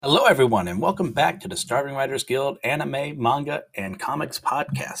Hello, everyone, and welcome back to the Starving Writers Guild Anime, Manga, and Comics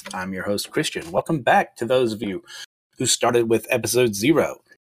Podcast. I'm your host, Christian. Welcome back to those of you who started with episode 0.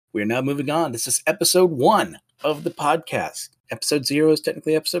 We're now moving on. This is episode 1 of the podcast. Episode 0 is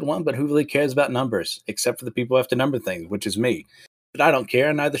technically episode 1, but who really cares about numbers, except for the people who have to number things, which is me. But I don't care,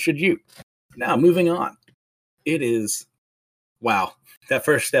 and neither should you. Now, moving on. It is, wow, that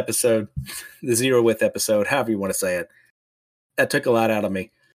first episode, the Zero With episode, however you want to say it, that took a lot out of me.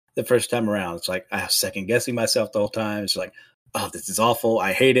 The first time around, it's like I was second guessing myself the whole time. It's like, oh, this is awful.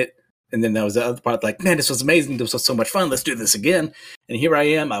 I hate it. And then there was the other part, like, man, this was amazing. This was so much fun. Let's do this again. And here I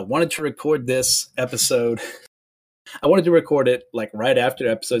am. I wanted to record this episode. I wanted to record it like right after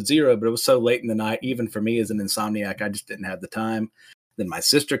episode 0, but it was so late in the night, even for me as an insomniac, I just didn't have the time. Then my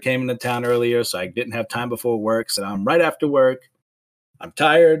sister came into town earlier, so I didn't have time before work. So I'm right after work. I'm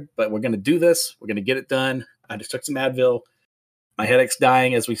tired, but we're going to do this. We're going to get it done. I just took some Advil. My headache's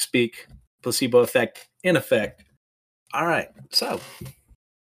dying as we speak. Placebo effect in effect. All right. So,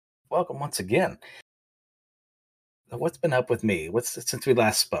 welcome once again. What's been up with me? Since we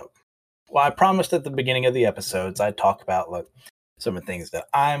last spoke? Well, I promised at the beginning of the episodes I'd talk about some of the things that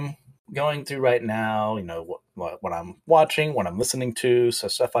I'm going through right now. You know, what I'm watching, what I'm listening to, so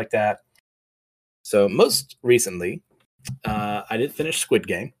stuff like that. So most recently, I did finish Squid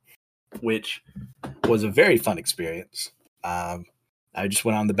Game, which was a very fun experience. I just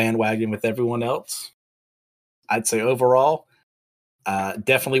went on the bandwagon with everyone else. I'd say overall,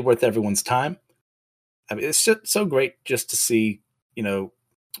 definitely worth everyone's time. I mean, it's just so great just to see,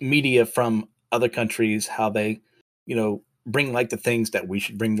 media from other countries, how they, bring the things that we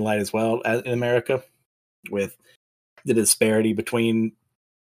should bring to light as well in America, with the disparity between,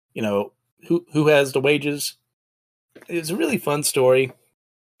 who has the wages. It's a really fun story.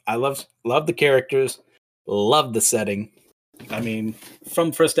 I love the characters, love the setting. I mean,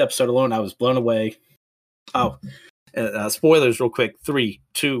 from first episode alone, I was blown away. Oh, spoilers real quick. 3,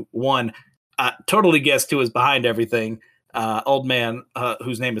 2, 1. Totally guessed who was behind everything. Old man,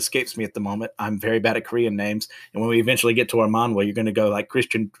 whose name escapes me at the moment. I'm very bad at Korean names. And when we eventually get to our manhwa, you're going to go like,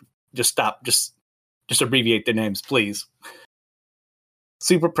 Christian, just stop. Just abbreviate their names, please.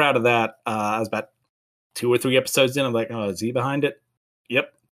 Super proud of that. I was about 2 or 3 episodes in. I'm like, oh, is he behind it?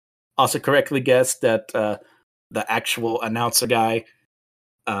 Yep. Also correctly guessed that the actual announcer guy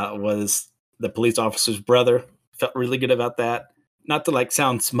was the police officer's brother. Felt really good about that. Not to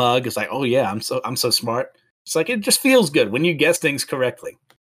sound smug. It's like, oh yeah, I'm so smart. It's like, it just feels good when you guess things correctly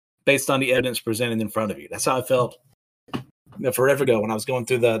based on the evidence presented in front of you. That's how I felt forever ago when I was going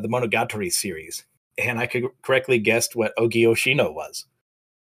through the Monogatari series, and I could correctly guess what Ogi Oshino was.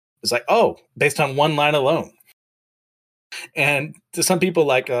 It's like, oh, based on one line alone. And to some people,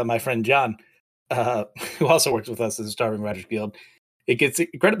 like my friend John, who also works with us as a Starving Writers Guild, it gets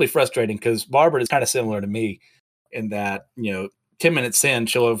incredibly frustrating because Barbara is kind of similar to me in that, 10 minutes in,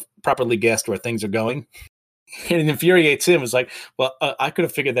 she'll have properly guessed where things are going. And it infuriates him. It's like, well, I could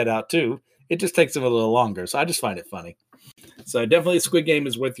have figured that out too. It just takes him a little longer. So I just find it funny. So definitely Squid Game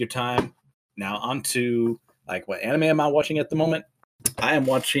is worth your time. Now on to what anime am I watching at the moment? I am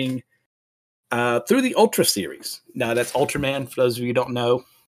watching through the Ultra series. Now that's Ultraman, for those of you who don't know.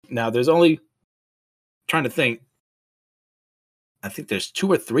 Now there's only, trying to think, I think there's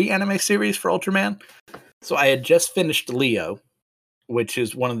 2 or 3 anime series for Ultraman. So I had just finished Leo, which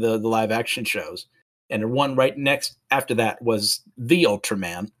is one of the live action shows. And the one right next after that was The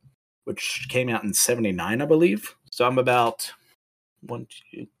Ultraman, which came out in 79, I believe. So I'm about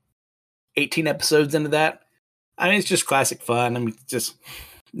 18 episodes into that. I mean, it's just classic fun. I mean, just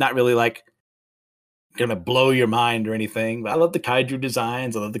not really gonna blow your mind or anything. But I love the kaiju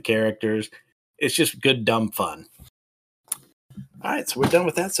designs. I love the characters. It's just good, dumb fun. All right, so we're done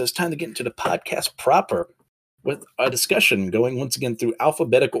with that. So it's time to get into the podcast proper with a discussion going once again through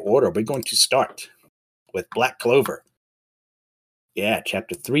alphabetical order. We're going to start with Black Clover. Yeah,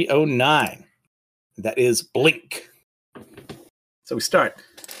 chapter 309. That is Blink. So we start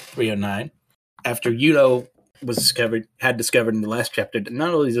 309 after Yuno had discovered in the last chapter that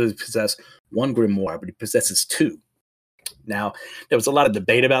not only does he possess 1 grimoire, but he possesses 2. Now, there was a lot of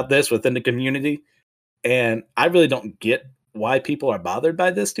debate about this within the community, and I really don't get why people are bothered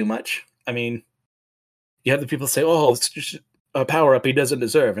by this too much. I mean, you have the people say, oh, it's just a power up he doesn't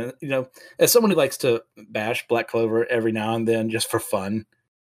deserve. And, as someone who likes to bash Black Clover every now and then just for fun,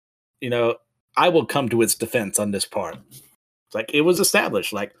 I will come to its defense on this part. It's it was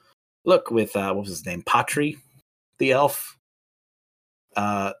established. Look, with, what was his name? Patri, the elf.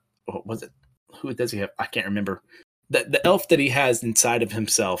 What was it? Who does he have? I can't remember. The elf that he has inside of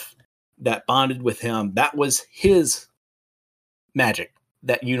himself that bonded with him, that was his magic.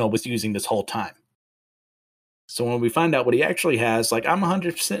 that was using this whole time. So when we find out what he actually has, like, I'm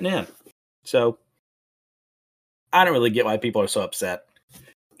 100% in. So I don't really get why people are so upset.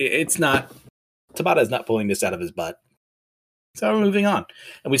 It's not, Tabata is not pulling this out of his butt. So we're moving on.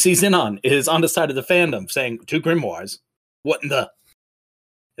 And we see Xenon is on the side of the fandom saying, 2 grimoires. What in the?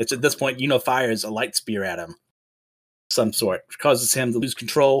 It's at this point, fires a light spear at him. Some sort, which causes him to lose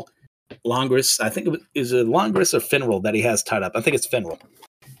control. Longris, I think is it Longris or Finral that he has tied up? I think it's Finral.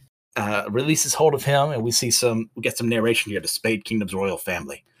 Releases hold of him, and we get some narration here. The Spade Kingdom's royal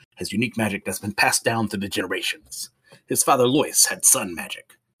family has unique magic that's been passed down through the generations. His father Lois had sun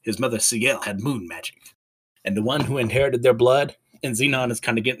magic. His mother Ciel had moon magic. And the one who inherited their blood, and Xenon is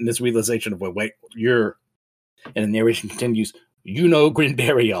kind of getting this realization of, wait, you're... And the narration continues,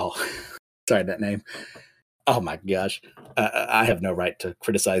 Grinberial. Sorry, that name. Oh my gosh. I have no right to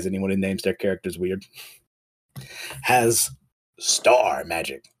criticize anyone who names their characters weird. Has star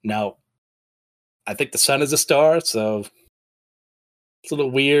magic. Now, I think the sun is a star, so it's a little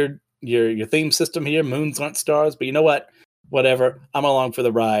weird. Your theme system here, moons aren't stars, but you know what? Whatever. I'm along for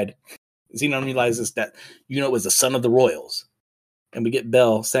the ride. Xenon realizes that is the son of the royals. And we get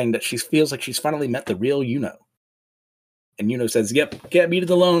Belle saying that she feels like she's finally met the real And says, yep, can't beat it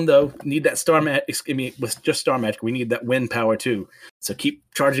alone, though. Need that star magic. I mean, with just star magic, we need that wind power, too. So keep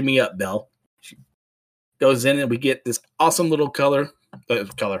charging me up, Belle. She goes in, and we get this awesome little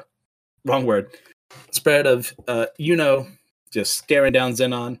wrong word. Spread of, just staring down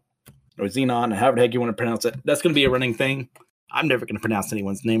Xenon, or Xenon, however the heck you want to pronounce it. That's going to be a running thing. I'm never going to pronounce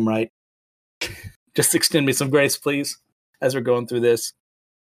anyone's name right. Just extend me some grace, please, as we're going through this.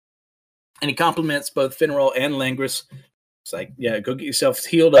 And he compliments both Finral and Langris. It's like, yeah, go get yourself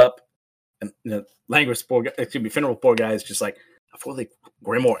healed up. And Langris, Finral, poor guy, is just like, a fourth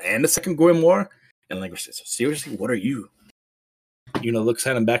grimoire and a second grimoire? And Langris says, seriously, what are you? Looks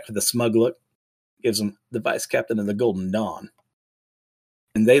at him back with a smug look, gives him the vice captain of the Golden Dawn.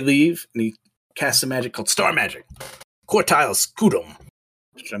 And they leave, and he casts a magic called Star Magic. Quartile Scudum,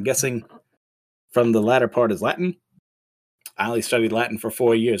 which I'm guessing from the latter part is Latin. I only studied Latin for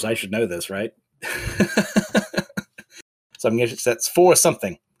 4 years. I should know this, right? So I'm guessing that's 4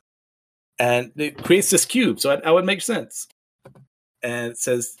 something. And it creates this cube, so that would make sense. And it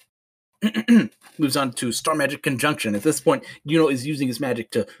says, moves on to Star Magic Conjunction. At this point, is using his magic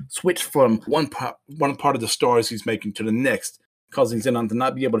to switch from one part of the stars he's making to the next, causing Xenon to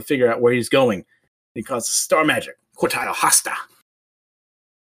not be able to figure out where he's going. He causes Star Magic, Quartile Hasta.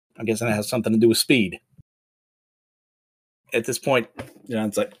 I'm guessing that has something to do with speed. At this point,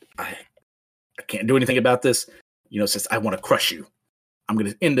 it's like, I can't do anything about this. Says, I want to crush you. I'm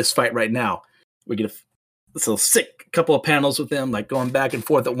going to end this fight right now. We get this little sick couple of panels with them, like going back and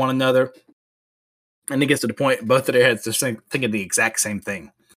forth at one another. And it gets to the point, both of their heads, they're thinking the exact same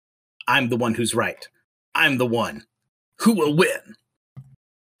thing. I'm the one who's right. I'm the one who will win.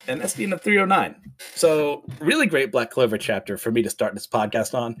 And that's the end of 309. So, really great Black Clover chapter for me to start this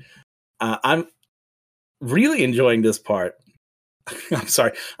podcast on. I'm really enjoying this part. I'm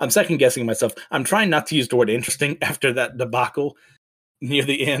sorry. I'm second guessing myself. I'm trying not to use the word interesting after that debacle near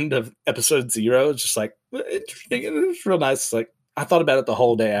the end of episode 0. It's just like, interesting. It's real nice. It's like, I thought about it the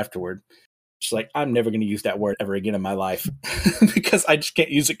whole day afterward. Just like, I'm never going to use that word ever again in my life because I just can't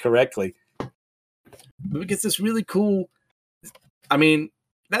use it correctly. But it gets this really cool. I mean,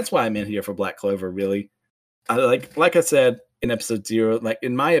 that's why I'm in here for Black Clover, really. Like I said in episode 0, like,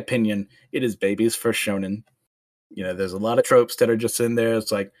 in my opinion, it is baby's first shonen. There's a lot of tropes that are just in there.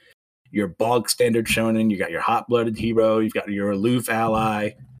 It's like your bog standard shonen. You got your hot-blooded hero. You've got your aloof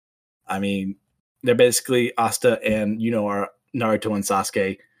ally. I mean, they're basically Asta and, are Naruto and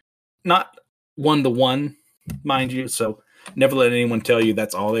Sasuke. Not one-to-one, mind you. So never let anyone tell you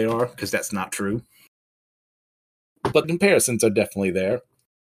that's all they are, because that's not true. But comparisons are definitely there.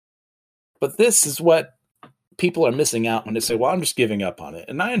 But this is what people are missing out when they say, well, I'm just giving up on it.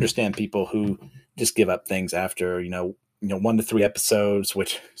 And I understand people who just give up things after, 1 to 3 episodes,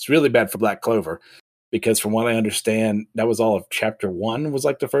 which is really bad for Black Clover. Because from what I understand, that was all of chapter 1 was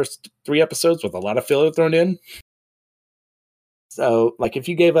like the first 3 episodes with a lot of filler thrown in. So, like, if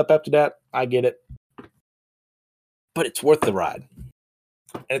you gave up after that, I get it. But it's worth the ride.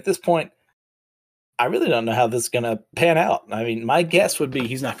 And at this point, I really don't know how this is going to pan out. I mean, my guess would be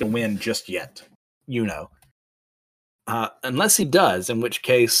he's not going to win just yet. Unless he does, in which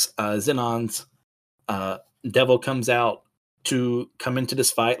case Xenon's devil comes out to come into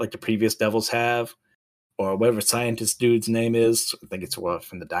this fight like the previous devils have, or whatever scientist dude's name is. I think it's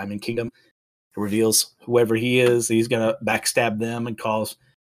from the Diamond Kingdom. It reveals whoever he is. He's going to backstab them and cause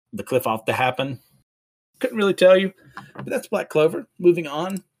the cliff off to happen. couldn't really tell you. But that's Black Clover. Moving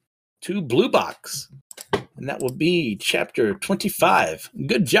on to Blue Box. And that will be chapter 25.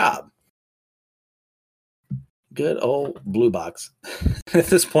 Good job. Good old Blue Box. At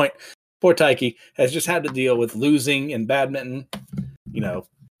this point, poor Taiki has just had to deal with losing in badminton.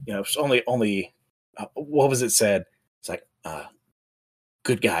 It's only what was it said? It's like,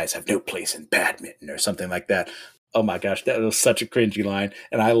 good guys have no place in badminton or something like that. Oh my gosh, that was such a cringy line.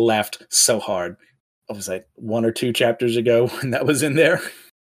 And I laughed so hard. I was like 1 or 2 chapters ago when that was in there.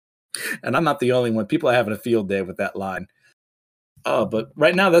 And I'm not the only one. People are having a field day with that line. Oh, but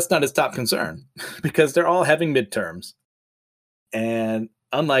right now that's not his top concern because they're all having midterms. And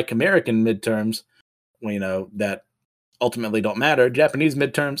unlike American midterms, that ultimately don't matter, Japanese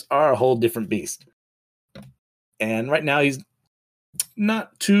midterms are a whole different beast. And right now he's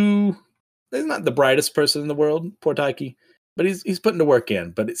not the brightest person in the world, poor Taiki, but he's putting the work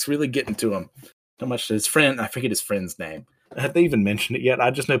in, but it's really getting to him. So much his friend, I forget his friend's name. Have they even mentioned it yet?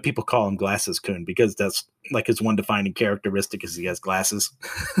 I just know people call him Glasses Kun because that's like his one defining characteristic is he has glasses.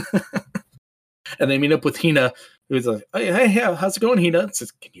 And they meet up with Hina, who's like, hey, how's it going, Hina?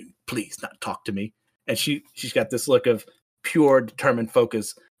 Says, can you please not talk to me? And she's got this look of pure, determined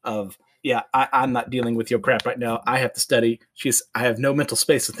focus of, yeah, I'm not dealing with your crap right now. I have to study. I have no mental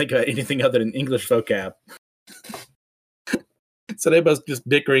space to think about anything other than English vocab. So they both just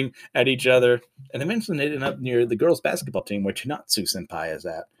bickering at each other. And eventually they ended up near the girls' basketball team where Chinatsu Senpai is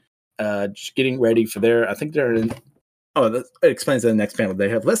at. Just getting ready for I think they're in. It explains in the next panel. They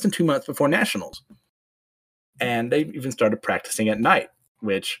have less than 2 months before nationals. And they even started practicing at night,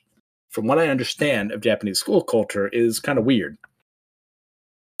 which, from what I understand of Japanese school culture, is kind of weird.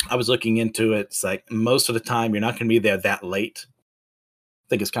 I was looking into it. It's like most of the time you're not going to be there that late. I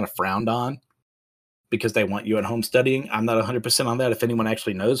think it's kind of frowned on because they want you at home studying. I'm not 100% on that. If anyone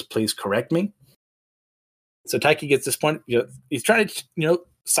actually knows, please correct me. So Taiki gets this point. He's trying to,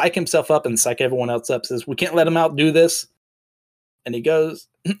 psych himself up and psych everyone else up. Says, we can't let him outdo this. And he goes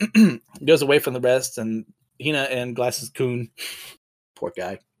away from the rest. And Hina and Glasses Kun, poor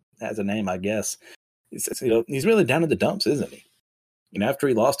guy, has a name, I guess. He says, he's really down in the dumps, isn't he? After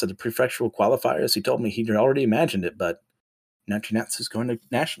he lost to the prefectural qualifiers, he told me he'd already imagined it, but now Chinatsu's going to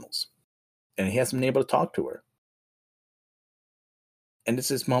nationals. And he hasn't been able to talk to her. And it's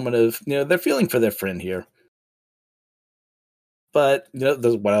this moment of, they're feeling for their friend here. But,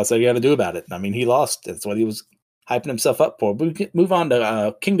 what else are you got to do about it? I mean, he lost. That's what he was hyping himself up for. We move on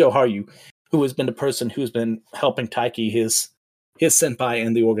to Kingo Haru, who has been the person who's been helping Taiki, his senpai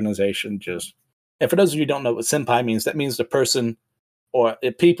in the organization. And for those of you who don't know what senpai means, that means the person or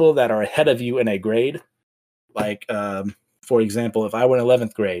the people that are ahead of you in a grade. Like, for example, if I were in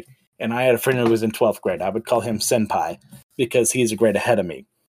 11th grade and I had a friend who was in 12th grade, I would call him senpai because he's a grade ahead of me.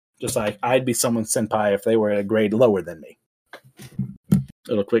 Just like I'd be someone's senpai if they were a grade lower than me. A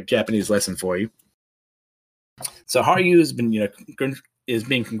little quick Japanese lesson for you. So Haru has been, is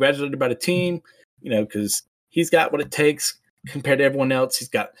being congratulated by the team, because he's got what it takes compared to everyone else. He's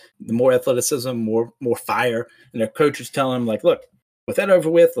got the more athleticism, more fire. And their coach is telling him, like, look, with that over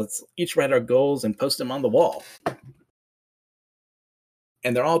with, let's each write our goals and post them on the wall.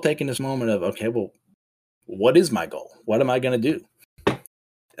 And they're all taking this moment of, okay, well, what is my goal? What am I going to do?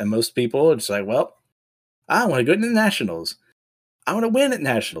 And most people are just like, well, I want to go to nationals. I want to win at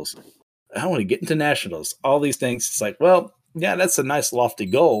nationals. I want to get into nationals. All these things. It's like, well, yeah, that's a nice lofty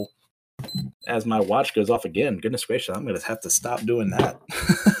goal. As my watch goes off again, goodness gracious, I'm going to have to stop doing that.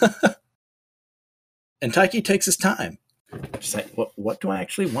 And Taiki takes his time. Just like, what do I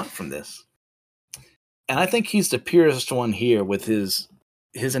actually want from this? And I think he's the purest one here with his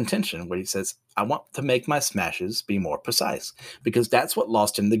intention, where he says, I want to make my smashes be more precise, because that's what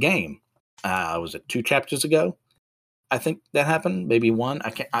lost him the game. Was it 2 chapters ago? I think that happened. Maybe 1.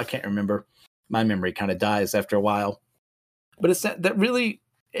 I can't remember. My memory kind of dies after a while. But it's that really,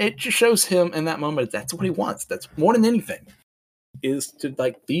 it just shows him in that moment, that's what he wants. That's more than anything, is to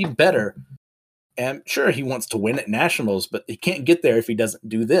be better. And sure, he wants to win at nationals, but he can't get there if he doesn't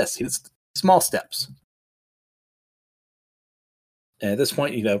do this. It's small steps. And at this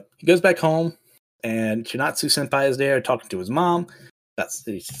point, he goes back home, and Chinatsu Senpai is there talking to his mom.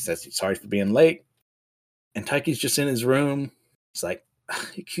 He says he's sorry for being late. And Taiki's just in his room. It's like,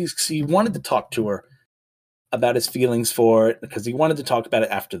 he wanted to talk to her about his feelings for it, because he wanted to talk about it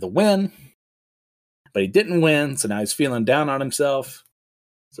after the win, but he didn't win, so now he's feeling down on himself.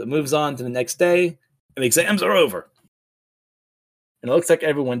 So it moves on to the next day, and the exams are over. And it looks like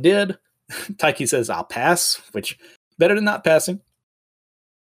everyone did. Taiki says, I'll pass, which better than not passing.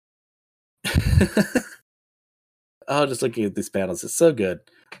 Oh, just looking at these panels, it's so good.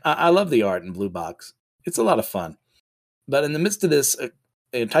 I love the art in Blue Box. It's a lot of fun. But in the midst of this,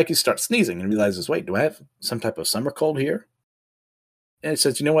 Taiki starts sneezing and realizes, wait, do I have some type of summer cold here? And he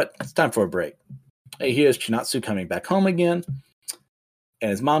says, you know what? It's time for a break. He hears Chinatsu coming back home again,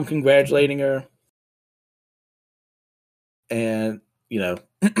 and his mom congratulating her. And,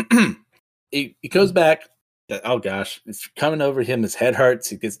 he goes back. Oh, gosh, it's coming over him. His head hurts.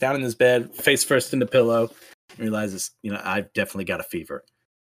 He gets down in his bed, face first in the pillow, and realizes, I've definitely got a fever.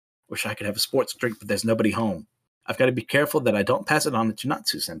 Wish I could have a sports drink, but there's nobody home. I've got to be careful that I don't pass it on to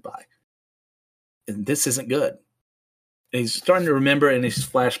Chinatsu-senpai. And this isn't good. And he's starting to remember in his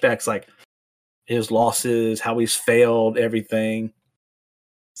flashbacks, like, his losses, how he's failed, everything.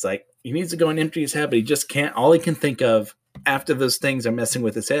 It's like, he needs to go and empty his head, but he just can't. All he can think of after those things are messing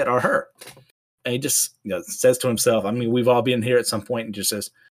with his head are her. And he just says to himself, I mean, we've all been here at some point, and just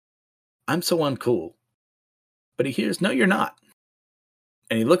says, I'm so uncool. But he hears, no, you're not.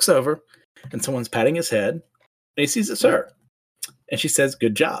 And he looks over, and someone's patting his head, and he sees it's her. And she says,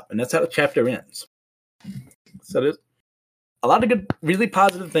 good job. And that's how the chapter ends. So there's a lot of good, really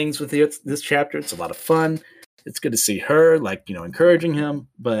positive things with this chapter. It's a lot of fun. It's good to see her, encouraging him.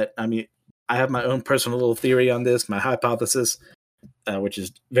 But, I mean, I have my own personal little theory on this, my hypothesis, which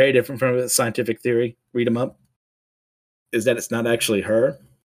is very different from a scientific theory. Read them up. Is that it's not actually her.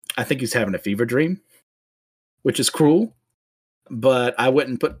 I think he's having a fever dream, which is cruel. But I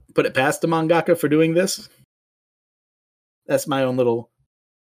wouldn't put it past the mangaka for doing this. That's my own little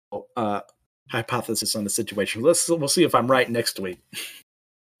hypothesis on the situation. We'll see if I'm right next week.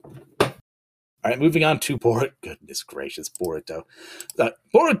 All right, moving on to Boruto. Goodness gracious, Boruto.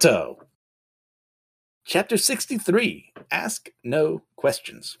 Boruto! Chapter 63, Ask No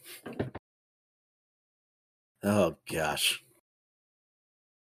Questions. Oh, gosh.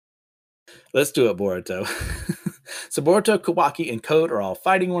 Let's do it, Boruto. So Boruto, Kawaki, and Code are all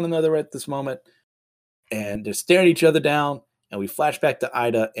fighting one another at this moment, and they're staring each other down, and we flash back to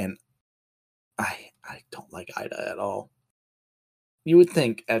Ida, and I don't like Ida at all. You would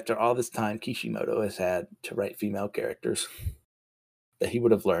think, after all this time Kishimoto has had to write female characters, that he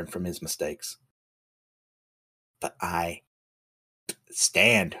would have learned from his mistakes. But I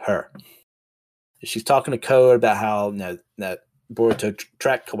stand her. She's talking to Code about how that Boruto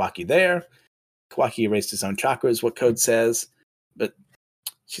tracked Kawaki there. Kawaki erased his own chakra, is what Code says. But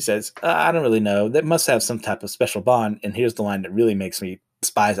she says, I don't really know. They must have some type of special bond. And here's the line that really makes me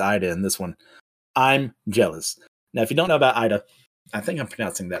despise Ida in this one. I'm jealous. Now, if you don't know about Ida, I think I'm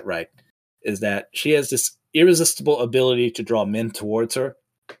pronouncing that right, is that she has this irresistible ability to draw men towards her.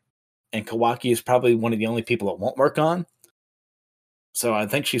 And Kawaki is probably one of the only people it won't work on. So I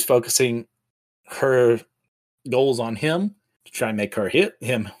think she's focusing her goals on him to try and make her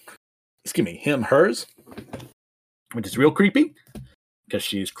him hers, which is real creepy because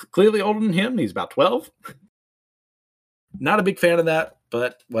she's clearly older than him. He's about 12. Not a big fan of that,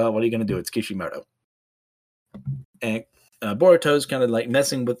 but, well, what are you going to do? It's Kishimoto. And Boruto's kind of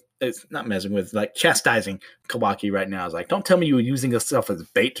chastising Kawaki right now. It's like, don't tell me you were using yourself as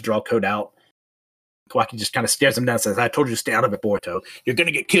bait to draw Code out. Kawaki just kind of stares him down and says, I told you to stay out of it, Boruto. You're going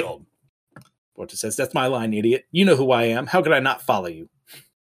to get killed. Boruto says, that's my line, idiot. You know who I am. How could I not follow you?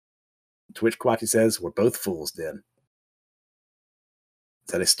 To which Kawaki says, we're both fools then.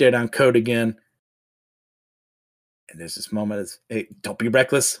 So they stare down Code again. And there's this moment of, hey, don't be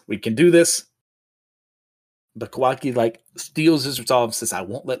reckless. We can do this. But Kawaki, steals his resolve and says, I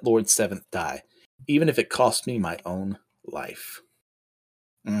won't let Lord Seventh die, even if it costs me my own life.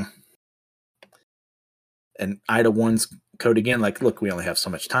 And Ida warns Code again, look, we only have so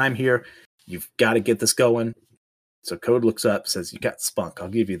much time here. You've got to get this going. So Code looks up, says, you got spunk. I'll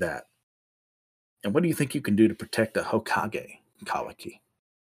give you that. And what do you think you can do to protect the Hokage, Kawaki?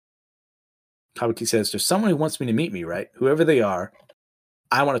 Kawaki says, there's someone who wants me to meet me, right? Whoever they are,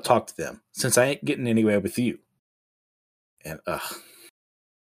 I want to talk to them, since I ain't getting anywhere with you. And,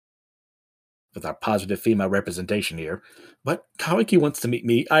 with our positive female representation here. But Kawaki wants to meet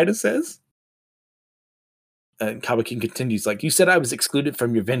me, Ida says. And Kawaki continues, you said I was excluded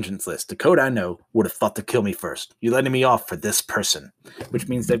from your vengeance list. The Code I know would have thought to kill me first. You're letting me off for this person. Which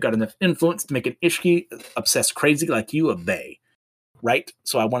means they've got enough influence to make an Ishiki obsessed crazy like you obey. Right?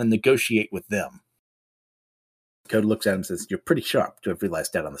 So I want to negotiate with them. Code looks at him and says, you're pretty sharp to have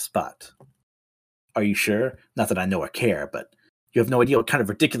realized that on the spot. Are you sure? Not that I know or care, but you have no idea what kind of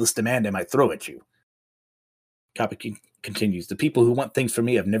ridiculous demand I might throw at you. Kawaki continues, the people who want things from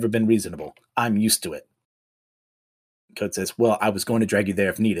me have never been reasonable. I'm used to it. Code says, well, I was going to drag you there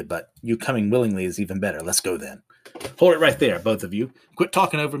if needed, but you coming willingly is even better. Let's go then. Hold it right there, both of you. Quit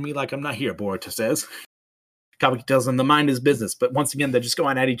talking over me like I'm not here, Boruto says. Kawaki tells him to mind his business. But once again, they're just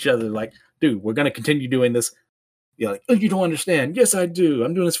going at each other like, dude, we're going to continue doing this. You're like, oh, you don't understand. Yes, I do.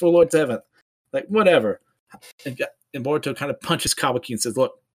 I'm doing this for Lord Seventh. Like, whatever. And Boruto kind of punches Kawaki and says,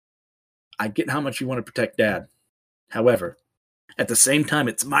 look, I get how much you want to protect Dad. However, at the same time,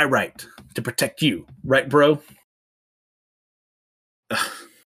 it's my right to protect you. Right, bro? Ugh,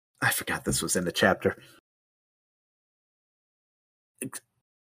 I forgot this was in the chapter.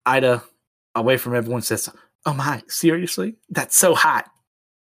 Ida, away from everyone, says, oh my, seriously? That's so hot.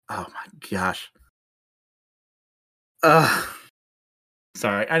 Oh my gosh.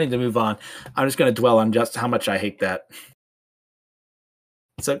 Sorry, I need to move on. I'm just going to dwell on just how much I hate that.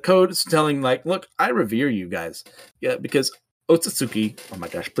 So Code is telling, like, look, I revere you guys. Yeah, because Otsutsuki, oh my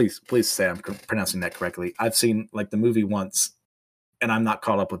gosh, please say I'm pronouncing that correctly. I've seen, like, the movie once, and I'm not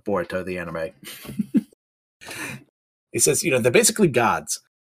caught up with Boruto, the anime. He says, they're basically gods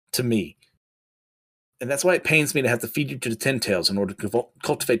to me. And that's why it pains me to have to feed you to the Ten Tails in order to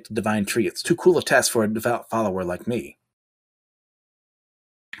cultivate the divine tree. It's too cool a task for a devout follower like me.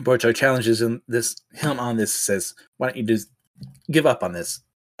 Boruto challenges him on this, says, why don't you just give up on this?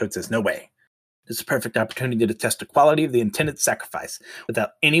 Code says, no way. This is a perfect opportunity to test the quality of the intended sacrifice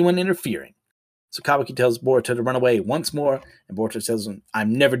without anyone interfering. So Kawaki tells Boruto to run away once more, and Boruto tells him,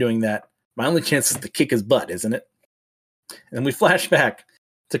 I'm never doing that. My only chance is to kick his butt, isn't it? And then we flash back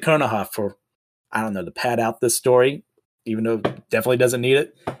to Konoha for, I don't know, to pad out this story, even though it definitely doesn't need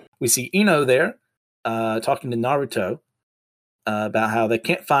it. We see Ino there talking to Naruto about how they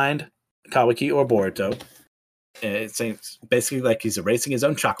can't find Kawaki or Boruto. It's basically like he's erasing his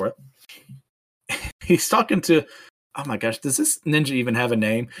own chakra. He's talking to, oh my gosh, does this ninja even have a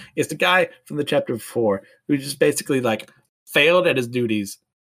name? It's the guy from the chapter before who just basically like failed at his duties,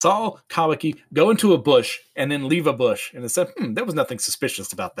 saw Kawaki go into a bush and then leave a bush, and it said, there was nothing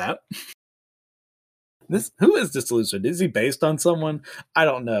suspicious about that. Who is this loser? Is he based on someone? I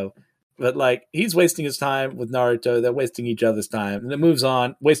don't know. But like, he's wasting his time with Naruto. They're wasting each other's time, and it moves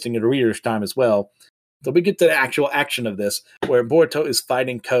on, wasting the reader's time as well. So we get to the actual action of this, where Boruto is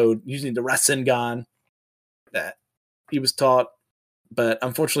fighting Code using the Rasengan that he was taught, but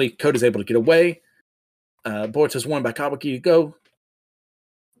unfortunately, Code is able to get away. Boruto's warned by Kawaki to go,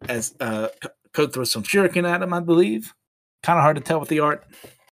 as Code throws some shuriken at him, I believe. Kind of hard to tell with the art.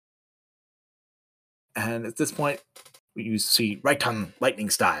 And at this point, you see Raiton lightning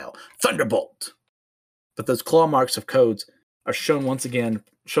style, Thunderbolt. But those claw marks of Codes are shown once again,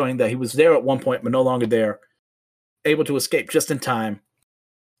 showing that he was there at one point, but no longer there, able to escape just in time.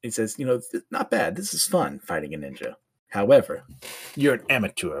 He says, not bad. This is fun, fighting a ninja. However, you're an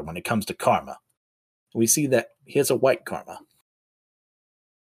amateur when it comes to karma. We see that he has a white karma.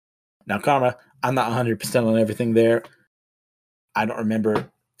 Now, karma, I'm not 100% on everything there. I don't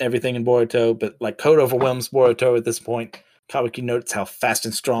remember everything in Boruto, but like Code overwhelms Boruto at this point. Kawaki notes how fast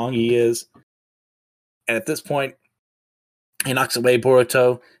and strong he is. And at this point, he knocks away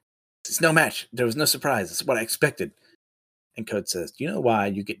Boruto. It's no match. There was no surprise. It's what I expected. And Code says, do you know why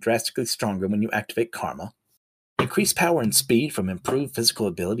you get drastically stronger when you activate karma? Increased power and speed from improved physical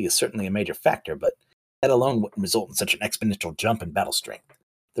ability is certainly a major factor, but that alone wouldn't result in such an exponential jump in battle strength.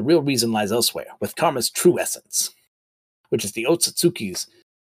 The real reason lies elsewhere, with karma's true essence, which is the Otsutsuki's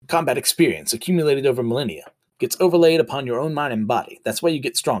combat experience accumulated over millennia. Gets overlaid upon your own mind and body. That's why you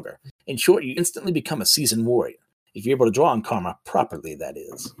get stronger. In short, you instantly become a seasoned warrior. If you're able to draw on karma properly, that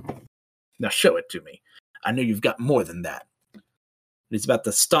is. Now show it to me. I know you've got more than that. It's about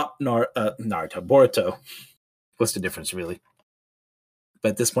to stop Naruto. Boruto. What's the difference, really? But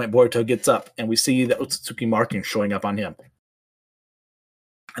at this point, Boruto gets up, and we see the Otsutsuki marking showing up on him.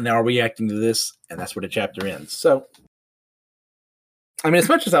 And they are reacting to this, and that's where the chapter ends. So, I mean, as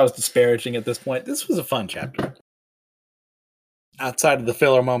much as I was disparaging at this point, this was a fun chapter. Outside of the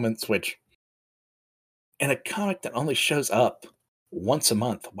filler moments, which, in a comic that only shows up once a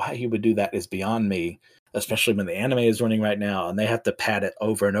month, why he would do that is beyond me, especially when the anime is running right now, and they have to pad it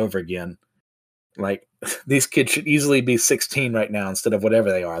over and over again. Like, these kids should easily be 16 right now instead of whatever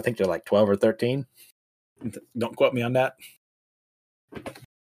they are. I think they're like 12 or 13. Don't quote me on that.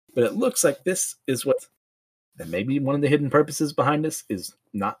 But it looks like this is what, and maybe one of the hidden purposes behind this is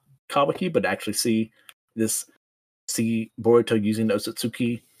not Kawaki, but actually see Boruto using the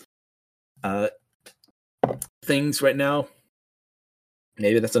Otsutsuki things right now.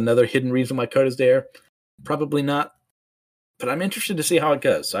 Maybe that's another hidden reason why Code is there. Probably not. But I'm interested to see how it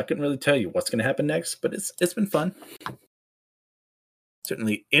goes. So I couldn't really tell you what's going to happen next, but it's been fun.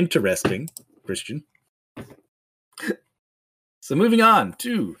 Certainly interesting, Christian. So moving on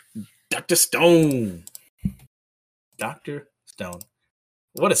to Dr. Stone. Dr. Stone.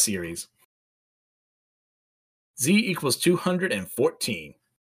 What a series. Z equals 214.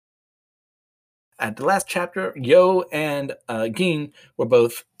 At the last chapter, Yo and Ging were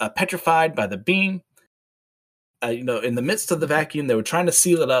both petrified by the beam. In the midst of the vacuum, they were trying to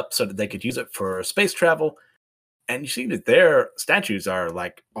seal it up so that they could use it for space travel. And you see that their statues are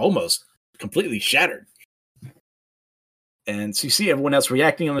like almost completely shattered. And so you see everyone else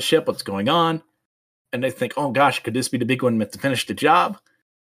reacting on the ship, what's going on. And they think, oh gosh, could this be the big one meant to finish the job?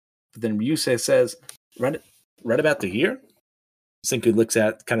 But then Ryusei says, right about to here? Senku looks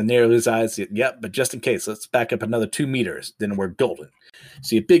at, kind of narrows his eyes. Yep, but just in case, let's back up another 2 meters. Then we're golden.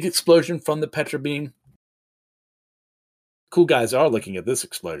 See a big explosion from the Petra beam. Cool guys are looking at this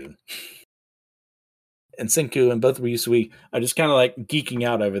explosion. And Senku and both Ryusui are just kind of like geeking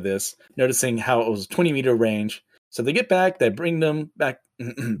out over this, noticing how it was a 20-meter range. So they get back, they bring them back,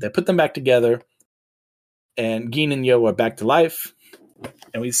 they put them back together, and Gin and Yo are back to life.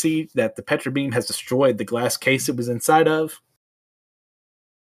 And we see that the Petra beam has destroyed the glass case it was inside of.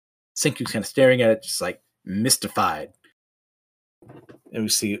 Senku's kind of staring at it, just like mystified. And we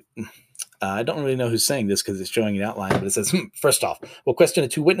see, I don't really know who's saying this because it's showing an outline, but it says, first off, we'll question the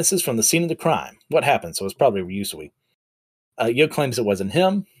 2 witnesses from the scene of the crime. What happened? So it's probably Ryusui. Yo claims it wasn't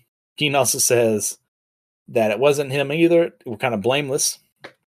him. Gin also says that it wasn't him either. We're kind of blameless.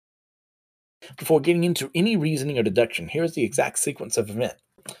 Before getting into any reasoning or deduction, here's the exact sequence of event.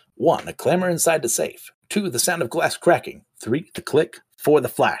 1, a clamor inside the safe. 2, the sound of glass cracking. 3, the click. 4, the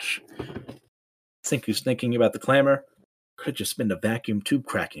flash. Senku's thinking about the clamor. Could just been a vacuum tube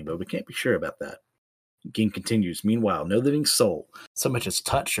cracking, but we can't be sure about that. Gin continues. Meanwhile, no living soul so much as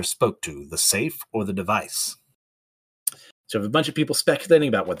touched or spoke to the safe or the device. So we have a bunch of people speculating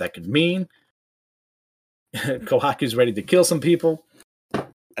about what that could mean. Kohaku's ready to kill some people.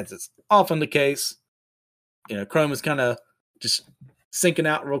 As is often the case. Chrome is kind of just sinking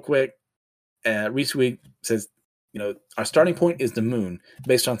out real quick. Ryusui says, our starting point is the moon,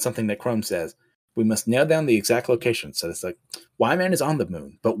 based on something that Chrome says. We must nail down the exact location. So it's like, Y-Man is on the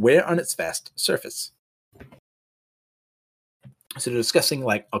moon, but where on its vast surface? So they're discussing,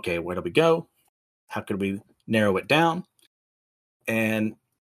 like, okay, where do we go? How could we narrow it down? And,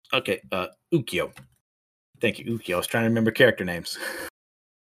 okay, Ukyo. Thank you, Ukyo. I was trying to remember character names.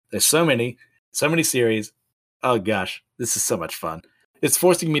 There's so many series. Oh, gosh, this is so much fun. It's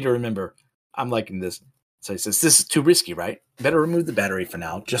forcing me to remember. I'm liking this. So he says, this is too risky, right? Better remove the battery for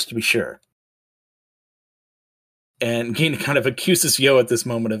now, just to be sure. And Gin kind of accuses Yo at this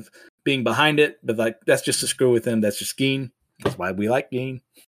moment of being behind it, but like that's just to screw with him. That's just Gin. That's why we like Gin.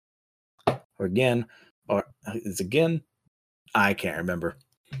 Or Gin. Or is it Gin? I can't remember.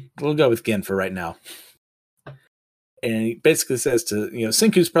 We'll go with Gin for right now. And he basically says to,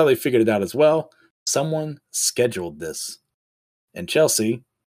 Senku's probably figured it out as well. Someone scheduled this. And Chelsea,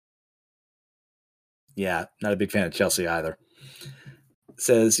 yeah, not a big fan of Chelsea either,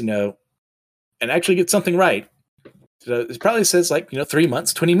 says, and actually get something right. So it probably says 3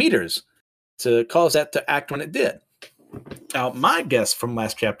 months, 20 meters to cause that to act when it did. Now, my guess from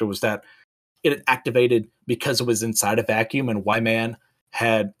last chapter was that it had activated because it was inside a vacuum and Y-Man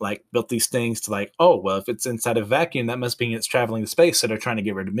had built these things to if it's inside a vacuum, that must mean it's traveling to space. So they're trying to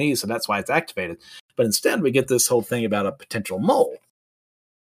get rid of me. So that's why it's activated. But instead we get this whole thing about a potential mole.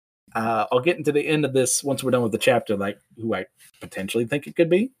 I'll get into the end of this once we're done with the chapter, who I potentially think it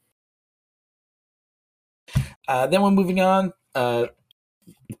could be. Then we're moving on.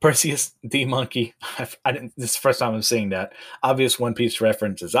 Perseus D Monkey. This is the first time I'm seeing that. Obvious One Piece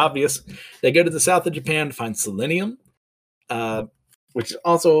reference is obvious. They go to the south of Japan to find selenium, which is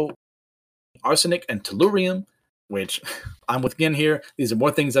also arsenic and tellurium, which I'm with Gin here. These are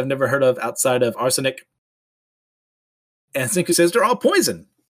more things I've never heard of outside of arsenic. And Senku says they're all poison,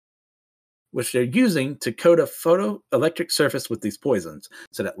 which they're using to coat a photoelectric surface with these poisons,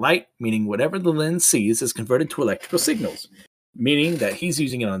 so that light, meaning whatever the lens sees, is converted to electrical signals, meaning that he's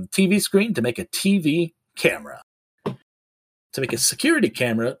using it on the TV screen to make a TV camera, to make a security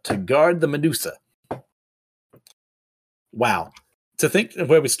camera to guard the Medusa. Wow. To think of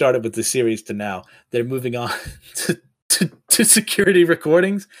where we started with the series to now, they're moving on to security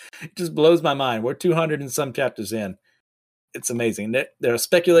recordings. It just blows my mind. We're 200 and some chapters in. It's amazing. They're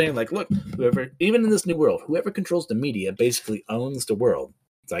speculating, look, whoever, even in this new world, whoever controls the media basically owns the world.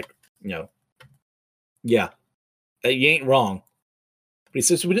 It's yeah, you ain't wrong. But he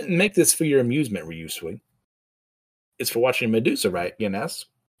says, we didn't make this for your amusement, Ryusui. It's for watching Medusa, right? Gin asks.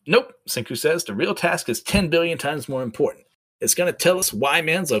 Nope, Senku says, the real task is 10 billion times more important. It's going to tell us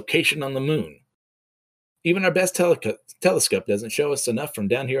Y-Man's location on the moon. Even our best telescope doesn't show us enough from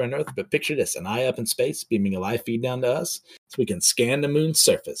down here on Earth, but picture this, an eye up in space beaming a live feed down to us so we can scan the moon's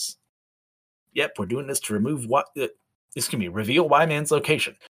surface. Yep, we're doing this to reveal Y-Man's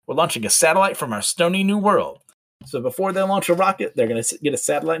location. We're launching a satellite from our stony new world. So before they launch a rocket, they're going to get a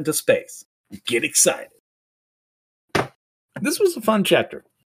satellite into space. Get excited. This was a fun chapter.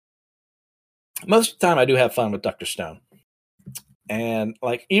 Most of the time, I do have fun with Dr. Stone. And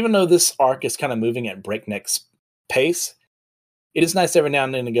even though this arc is kind of moving at breakneck pace, it is nice every now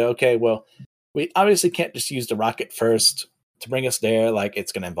and then to go, okay, well, we obviously can't just use the rocket first to bring us there.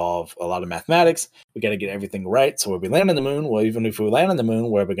 It's going to involve a lot of mathematics. We got to get everything right. So when we land on the moon, well, even if we land on the moon,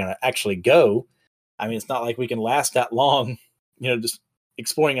 where we're going to actually go, I mean, it's not like we can last that long, just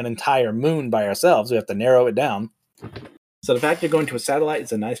exploring an entire moon by ourselves. We have to narrow it down. So the fact they're going to a satellite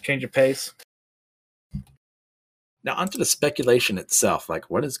is a nice change of pace. Now onto the speculation itself.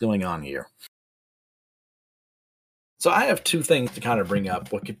 What is going on here? So I have two things to kind of bring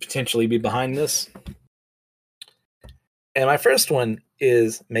up what could potentially be behind this. And my first one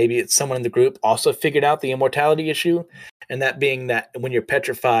is maybe it's someone in the group also figured out the immortality issue, and that being that when you're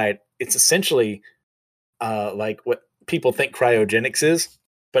petrified, it's essentially like what people think cryogenics is,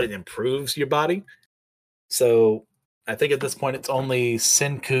 but it improves your body. So I think at this point it's only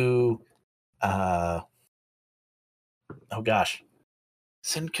Senku.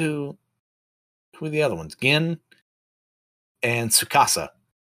 Senku. Who are the other ones? Gin and Tsukasa,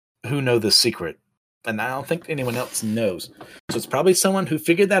 who know this secret. And I don't think anyone else knows. So it's probably someone who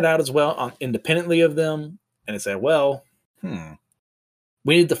figured that out as well independently of them. And it said, well,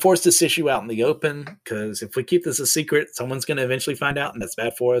 we need to force this issue out in the open, because if we keep this a secret, someone's going to eventually find out, and that's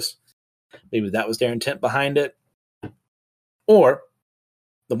bad for us. Maybe that was their intent behind it. Or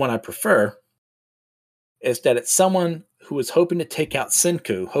the one I prefer is that it's someone who was hoping to take out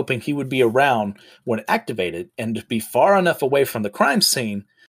Senku, hoping he would be around when activated and to be far enough away from the crime scene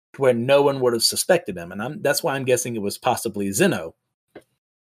to where no one would have suspected him. And that's why I'm guessing it was possibly Zeno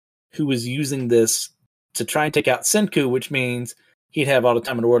who was using this to try and take out Senku, which means he'd have all the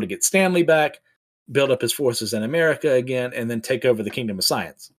time in the world to get Stanley back, build up his forces in America again, and then take over the Kingdom of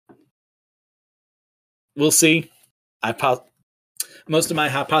Science. We'll see. Most of my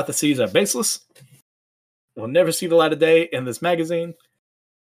hypotheses are baseless. We'll never see the light of day in this magazine,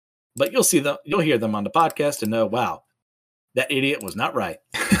 but you'll see them. You'll hear them on the podcast and know, wow, that idiot was not right.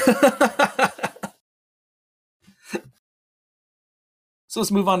 So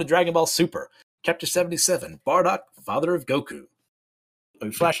let's move on to Dragon Ball Super, Chapter 77, Bardock, Father of Goku.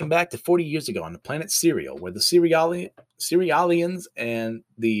 We're flashing back to 40 years ago on the planet Cereal, where the Cerealians and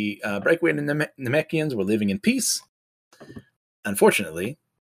the breakaway Namekians were living in peace. Unfortunately,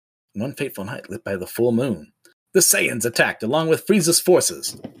 one fateful night lit by the full moon, the Saiyans attacked along with Frieza's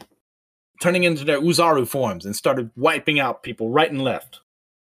forces, turning into their Uzaru forms and started wiping out people right and left.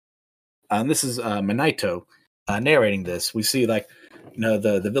 And this is Minato narrating this. We see the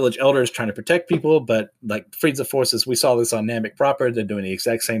village elders trying to protect people, but like Frieza forces, we saw this on Namek proper. They're doing the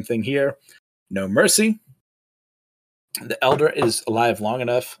exact same thing here. No mercy. The elder is alive long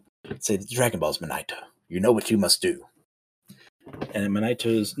enough to say, the Dragon Ball's Minato. You know what you must do. And in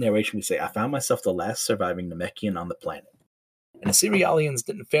Minato's narration, we say, I found myself the last surviving Namekian on the planet. And the Cerealians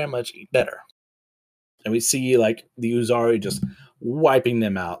didn't fare much better. And we see the Uzaru just wiping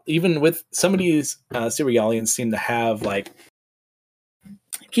them out. Even with some of these Cerealians seem to have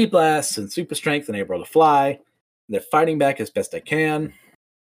Ki blasts and super strength and able to fly. They're fighting back as best they can,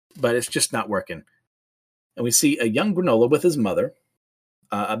 but it's just not working. And we see a young Granola with his mother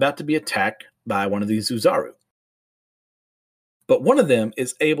about to be attacked by one of these Uzaru. But one of them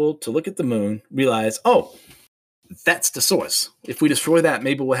is able to look at the moon, realize, oh, that's the source. If we destroy that,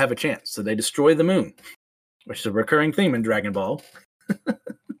 maybe we'll have a chance. So they destroy the moon, which is a recurring theme in Dragon Ball.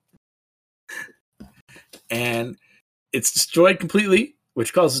 And it's destroyed completely,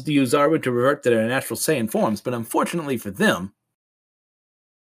 which causes the Uzaru to revert to their natural Saiyan forms. But unfortunately for them,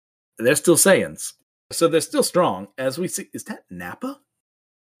 they're still Saiyans. So they're still strong. As we see, is that Nappa?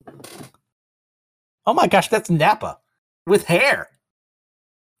 Oh my gosh, that's Nappa with hair.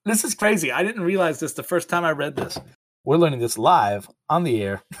 This is crazy. I didn't realize this the first time I read this. We're learning this live on the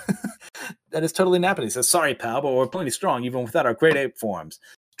air. That is totally Nappa. He says, sorry, pal, but we're plenty strong even without our great ape forms.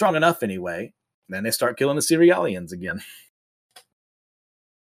 Strong enough anyway. And then they start killing the Cerealians again.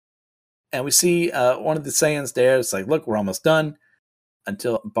 And we see one of the Saiyans there. It's like, look, we're almost done.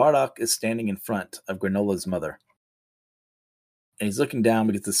 Until Bardock is standing in front of Granola's mother. And he's looking down.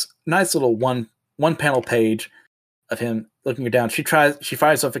 We get this nice little one panel page of him looking her down. She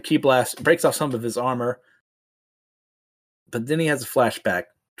fires off a ki blast, breaks off some of his armor. But then he has a flashback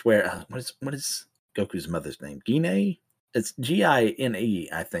to where, what is Goku's mother's name? Gine? It's Gine,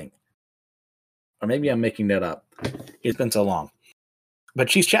 I think. Or maybe I'm making that up. It's been so long. but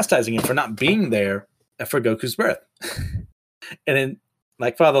she's chastising him for not being there for Goku's birth. And then,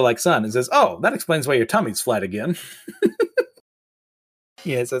 like father, like son, it says, "Oh, that explains why your tummy's flat again."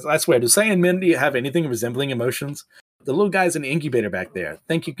 Yeah, it says, "I swear, do Saiyan men have anything resembling emotions? The little guy's in the incubator back there.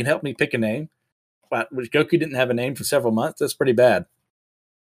 Think you can help me pick a name?" But Goku didn't have a name for several months. That's pretty bad.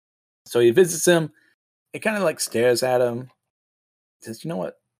 So he visits him. He kind of like stares at him. He says, "You know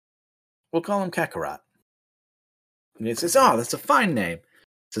what? We'll call him Kakarot." And he says, "Oh, that's a fine name."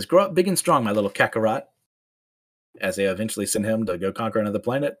 He says, "Grow up big and strong, my little Kakarot." As they eventually send him to go conquer another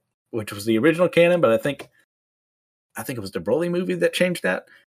planet, which was the original canon, but I think it was the Broly movie that changed that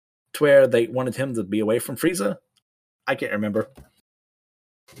to where they wanted him to be away from Frieza. I can't remember.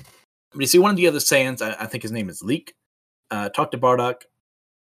 But you see, one of the other Saiyans, I think his name is Leek, talked to Bardock.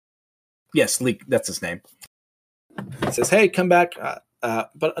 Yes, Leek, that's his name. He says, "Hey, come back."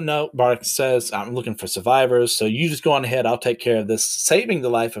 But no, Bardock says, "I'm looking for survivors, so you just go on ahead. I'll take care of this," saving the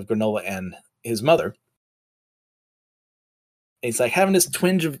life of Granola and his mother. And he's like having this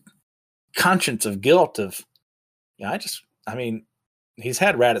twinge of conscience, of guilt, of, he's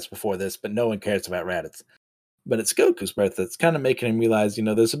had Raditz before this, but no one cares about Raditz. But it's Goku's birth that's kind of making him realize,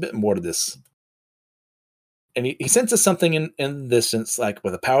 there's a bit more to this. And he senses something in the distance, like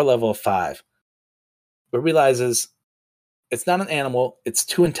with a power level of 5, but realizes it's not an animal, it's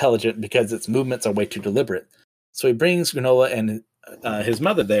too intelligent because its movements are way too deliberate. So he brings Granola and his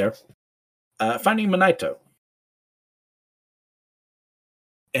mother there, finding Minato.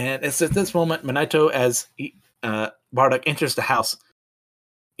 And it's at this moment, Minato, as Bardock enters the house,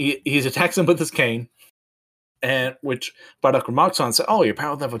 he attacks him with his cane, and which Bardock remarks on, says, "Oh, your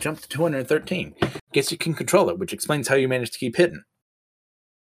power level jumped to 213. Guess you can control it," which explains how you managed to keep hidden.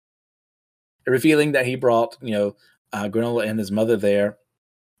 Revealing that he brought, Granola and his mother there.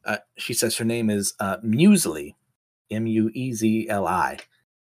 She says her name is Muesli, Muezli.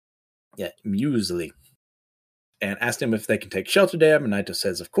 Yeah, Muesli. And asked him if they can take shelter there. Minato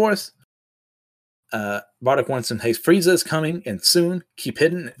says, of course. Bardock wants him, "Hey, Frieza is coming, and soon. Keep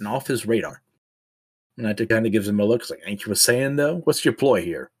hidden and off his radar." Minato kind of gives him a look. It's like, "Ain't you a Saiyan, though? What's your ploy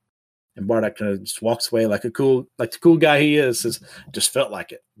here?" And Bardock kind of just walks away like the cool guy he is. Says, "Just felt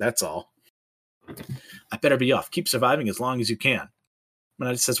like it. That's all. I better be off. Keep surviving as long as you can."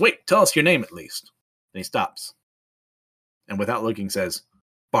 Minato says, "Wait, tell us your name at least." And he stops. And without looking says,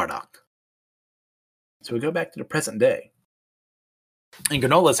 "Bardock." So we go back to the present day. And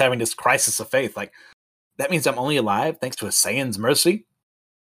Granola is having this crisis of faith. Like, that means I'm only alive thanks to a Saiyan's mercy?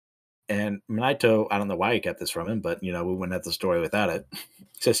 And Minato, I don't know why he kept this from him, but, we wouldn't have the story without it.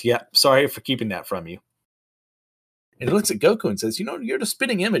 He says, "Yeah, sorry for keeping that from you." And he looks at Goku and says, "You're the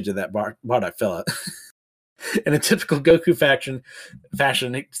spitting image of that Bardock fella." In a typical Goku fashion,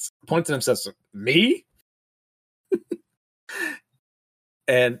 he points at himself, "Me?"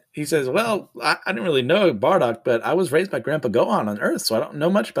 And he says, "Well, I didn't really know Bardock, but I was raised by Grandpa Gohan on Earth, so I don't know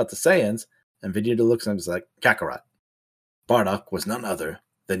much about the Saiyans." And Vegeta looks at him and is like, "Kakarot, Bardock was none other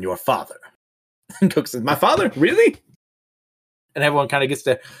than your father." And Goku says, "My father? Really?" And everyone kind of gets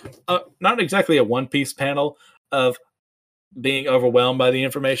to, not exactly a One Piece panel of being overwhelmed by the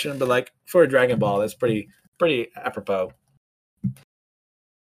information, but like for a Dragon Ball, that's pretty apropos. He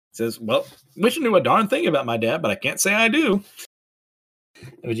says, "Well, wish I knew a darn thing about my dad, but I can't say I do."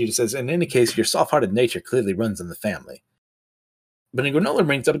 And Vegeta says, "In any case, your soft-hearted nature clearly runs in the family." But Granola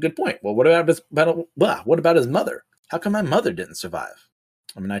brings up a good point. Well, what about his mother? How come my mother didn't survive?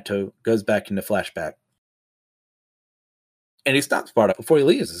 And Minato goes back into flashback. And he stops Bardock before he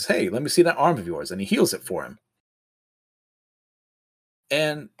leaves and says, "Hey, let me see that arm of yours." And he heals it for him.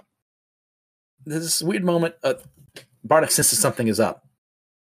 And there's this weird moment. Bardock senses something is up.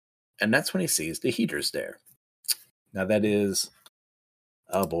 And that's when he sees the Heaters there. Now that is...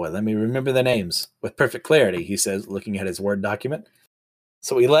 Oh boy, let me remember the names with perfect clarity, he says, looking at his Word document.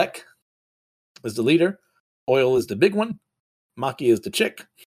 So Elec is the leader, Oil is the big one, Maki is the chick,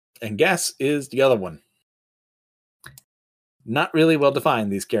 and Gas is the other one. Not really well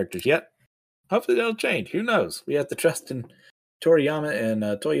defined, these characters yet. Hopefully that'll change. Who knows? We have to trust in Toriyama and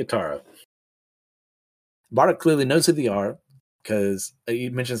Toyotaro. Bardock clearly knows who they are, because he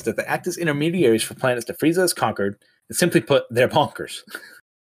mentions that they act as intermediaries for planets that Frieza has conquered, and simply put, they're bonkers.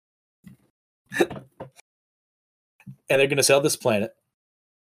 And they're going to sell this planet,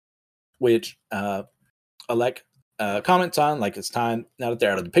 which Elec comments on, like, it's time, now that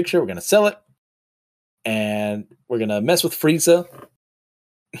they're out of the picture, we're going to sell it, and we're going to mess with Frieza,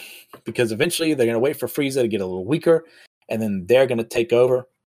 because eventually they're going to wait for Frieza to get a little weaker, and then they're going to take over.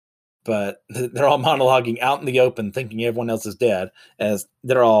 But they're all monologuing out in the open, thinking everyone else is dead, as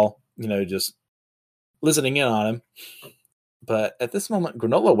they're all, just listening in on him. But at this moment,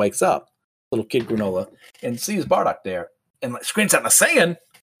 Granola wakes up, little kid Granola, and sees Bardock there and like screams out, "Saiyan!"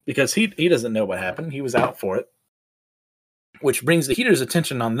 Because he doesn't know what happened. He was out for it, which brings the Heater's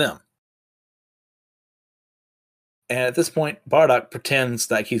attention on them. And at this point, Bardock pretends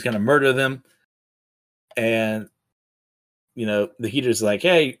like he's going to murder them. And, the Heater's like,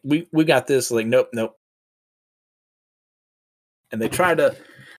 "Hey, we got this." Like, nope. And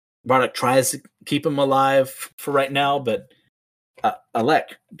Bardock tries to keep him alive for right now, but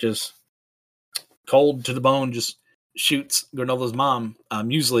Alec, just cold to the bone, just shoots Granola's mom,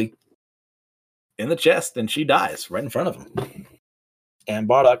 Muesli, in the chest, and she dies right in front of him. And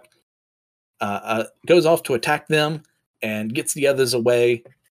Bardock goes off to attack them and gets the others away,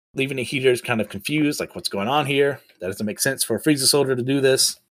 leaving the Heaters kind of confused, like, what's going on here? That doesn't make sense for a Frieza soldier to do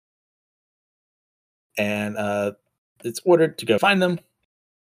this. And it's ordered to go find them.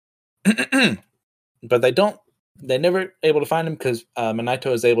 But they're never able to find him because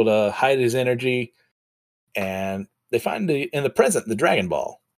Minato is able to hide his energy. And they find in the present the Dragon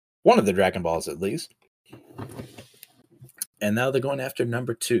Ball. One of the Dragon Balls, at least. And now they're going after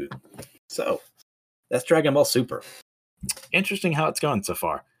number 2. So, that's Dragon Ball Super. Interesting how it's gone so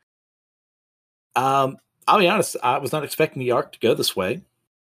far. I'll be honest, I was not expecting the arc to go this way,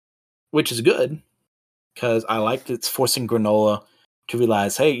 which is good, because I liked it's forcing Granola to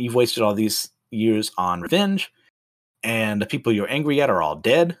realize, hey, you've wasted all these years on revenge, and the people you're angry at are all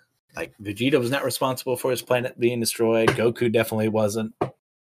dead. Like, Vegeta was not responsible for his planet being destroyed. Goku definitely wasn't.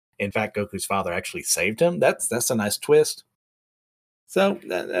 In fact, Goku's father actually saved him. That's a nice twist. So,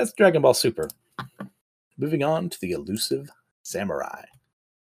 that's Dragon Ball Super. Moving on to the elusive samurai.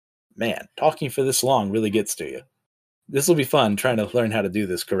 Man, talking for this long really gets to you. This will be fun trying to learn how to do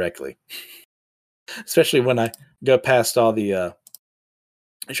this correctly. Especially when I go past all the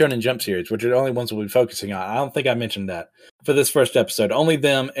Shonen Jump series, which are the only ones we'll be focusing on. I don't think I mentioned that for this first episode. Only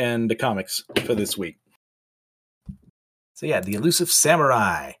them and the comics for this week. So yeah, the elusive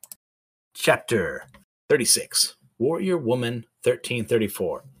samurai. Chapter 36. Warrior Woman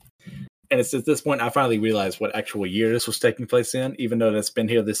 1334. And it's at this point I finally realized what actual year this was taking place in, even though that's been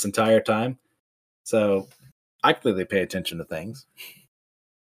here this entire time. So I clearly pay attention to things.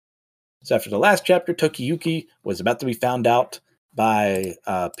 So after the last chapter, Tokiyuki was about to be found out by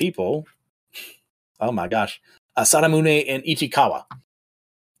people. Oh my gosh. Sadamune and Ichikawa.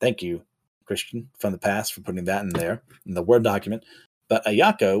 Thank you, Christian, from the past, for putting that in there, in the Word document. But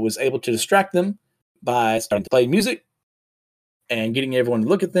Ayako was able to distract them by starting to play music and getting everyone to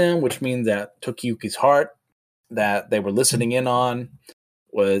look at them, which means that Tokiyuki's heart that they were listening in on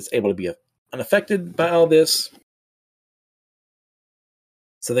was able to be unaffected by all this.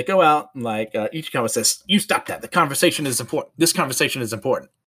 So they go out, and Ichikawa says, "You stop that. The conversation is important. This conversation is important."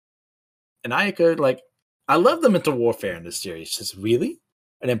 And Ayako, I love the mental warfare in this series. She says, "Really?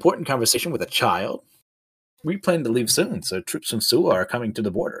 An important conversation with a child? We plan to leave soon, so troops from Suwa are coming to the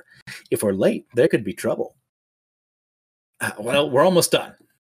border. If we're late, there could be trouble." Well, we're almost done.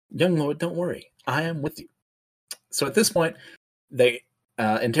 "Young lord, don't worry. I am with you." So at this point, they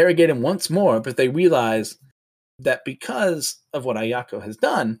interrogate him once more, but they realize that because of what Ayako has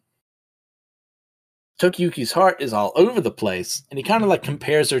done, Tokiyuki's heart is all over the place, and he kind of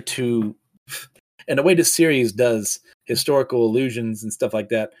compares her to, in a way this series does, historical illusions and stuff like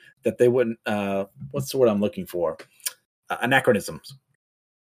that, that they wouldn't, what's the word I'm looking for? Anachronisms.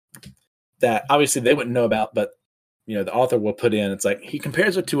 That obviously they wouldn't know about, but the author will put in, it's he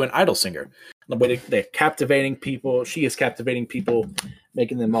compares her to an idol singer. The way they're captivating people, she is captivating people,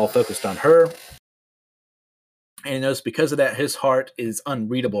 making them all focused on her. And he knows because of that, his heart is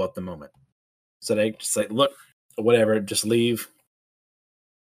unreadable at the moment. So they just look, whatever, just leave.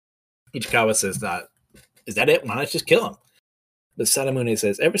 Ichikawa says, "Is that it? Why not just kill him?" But Sadamune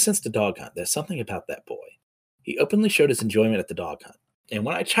says, "Ever since the dog hunt, there's something about that boy. He openly showed his enjoyment at the dog hunt. And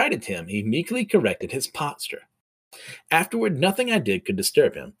when I chided him, he meekly corrected his posture. Afterward, nothing I did could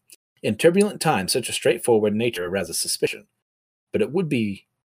disturb him. In turbulent times, such a straightforward nature arouses suspicion. But it would be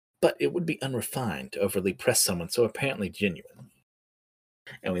unrefined to overly press someone so apparently genuine."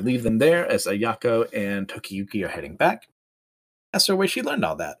 And we leave them there as Ayako and Tokiyuki are heading back. Ask her where she learned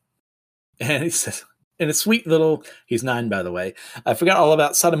all that. And he says, in a sweet little, he's 9 by the way, "I forgot all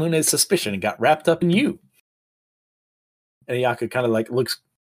about Sadamune's suspicion and got wrapped up in you." And Ayako kind of looks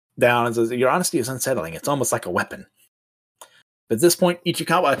down and says, "Your honesty is unsettling. It's almost like a weapon." But at this point,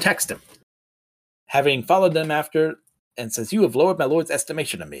 Ichikawa attacks him, having followed them after, and says, "You have lowered my lord's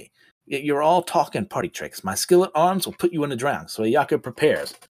estimation of me. Yet you're all talk and party tricks. My skill at arms will put you in a drown." So Ayako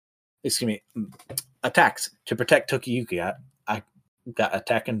attacks to protect Tokiyuki. I got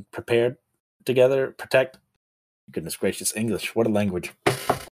attack and prepared together, protect. Goodness gracious, English. What a language.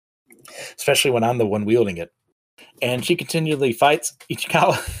 Especially when I'm the one wielding it. And she continually fights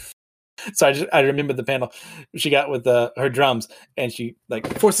Ichikawa. So I remember the panel she got with her drums, and she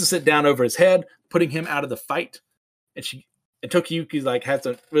like forces it down over his head, putting him out of the fight. And Tokiyuki like has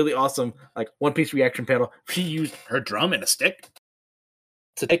a really awesome like One Piece reaction panel. She used her drum and a stick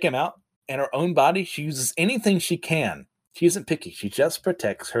to take him out, and her own body. She uses anything she can. She isn't picky. She just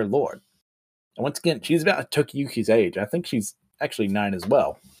protects her lord. And once again, she's about Tokiyuki's age. I think she's actually 9 as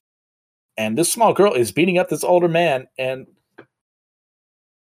well. And this small girl is beating up this older man, and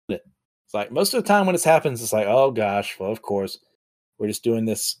it's like most of the time when this happens, it's like, oh gosh, well, of course, we're just doing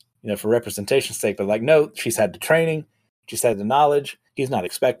this, for representation's sake. But like, no, she's had the training, she's had the knowledge. He's not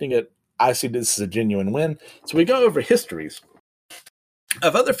expecting it. I see this as a genuine win. So we go over histories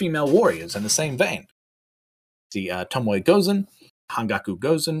of other female warriors in the same vein. See, Tomoe Gozen, Hangaku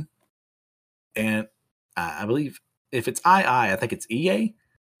Gozen, and I believe if it's I think it's Ie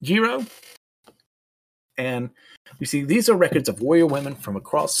Jiro. And we see these are records of warrior women from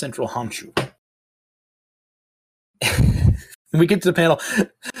across central Honshu. We get to the panel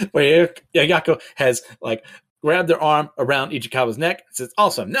where Yagako has like grabbed their arm around Ichikawa's neck and says,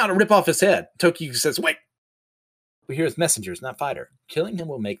 awesome, now to rip off his head. Tokiyuki says, wait. We hear his messengers, not fighter. Killing him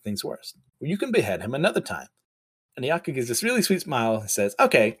will make things worse. Well, you can behead him another time. And Yagako gives this really sweet smile and says,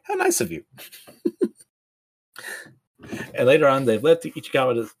 okay, how nice of you. And later on, they've left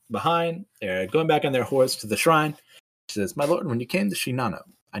Ichikawa behind. They're going back on their horse to the shrine. She says, my lord, when you came to Shinano,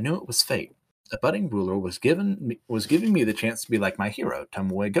 I knew it was fate. A budding ruler was giving me the chance to be like my hero,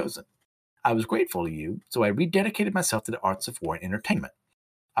 Tomoe Gozen. I was grateful to you, so I rededicated myself to the arts of war and entertainment.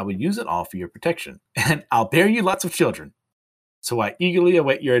 I would use it all for your protection, and I'll bear you lots of children. So I eagerly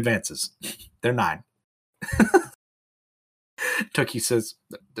await your advances. They're 9. Toki says,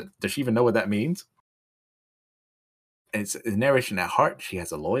 does she even know what that means? It's a narration at heart. She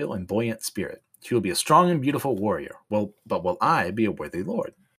has a loyal and buoyant spirit. She will be a strong and beautiful warrior. But will I be a worthy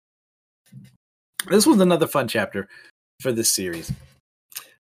lord? This was another fun chapter for this series.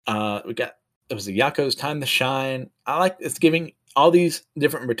 It was Yako's time to shine. I like it's giving all these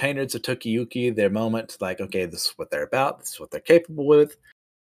different retainers of Tokiyuki their moment. Like, okay, this is what they're about. This is what they're capable with.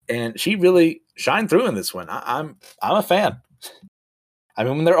 And she really shined through in this one. I'm a fan. I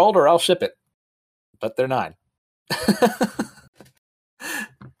mean, when they're older, I'll ship it. But they're 9.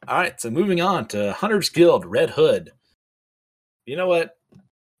 All right, so moving on to Hunter's Guild, Red Hood. You know what?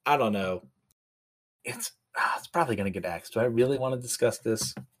 I don't know. It's probably going to get axed. Do I really want to discuss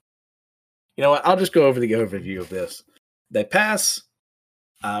this? You know what? I'll just go over the overview of this. They pass.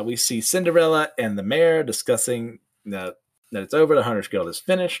 We see Cinderella and the mayor discussing that it's over. The Hunter's Guild is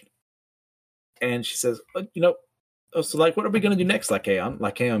finished. And she says, so like, what are we going to do next, Lycaon?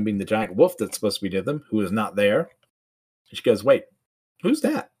 Lycaon being the giant wolf that's supposed to be with them, who is not there. And she goes, wait, who's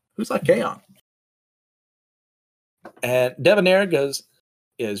that? Who's Lycaon? And Debonair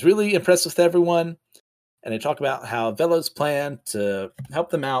is really impressed with everyone. And they talk about how Velo's plan to help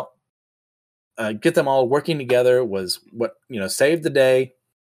them out, get them all working together was what, saved the day.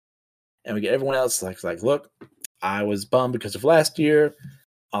 And we get everyone else like, look, I was bummed because of last year,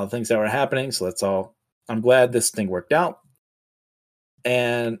 all the things that were happening. So I'm glad this thing worked out.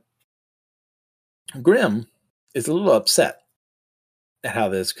 And Grim is a little upset at how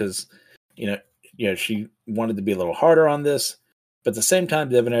this, because, she wanted to be a little harder on this. But at the same time,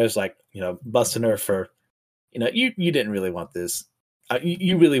 Debonair is like, busting her for, you didn't really want this.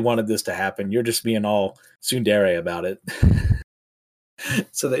 You really wanted this to happen. You're just being all tsundere about it.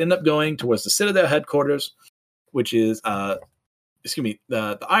 So they end up going towards the Citadel headquarters, which is, the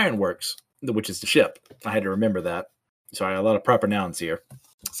Ironworks, which is the ship. I had to remember that. Sorry, a lot of proper nouns here.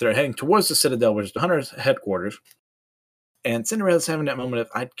 So they're heading towards the Citadel, which is the Hunter's headquarters. And Cinderella's having that moment of,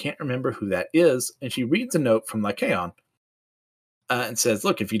 I can't remember who that is. And she reads a note from Lycaon and says,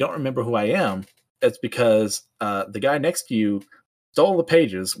 look, if you don't remember who I am, it's because the guy next to you stole the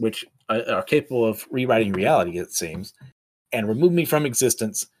pages, which are capable of rewriting reality, it seems, and removed me from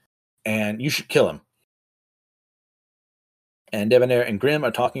existence, and you should kill him. And Debonair and Grim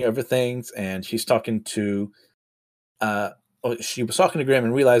are talking over things, and she's talking to... she was talking to Grim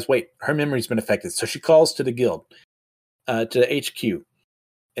and realized, wait, her memory's been affected. So she calls to the guild, to the HQ,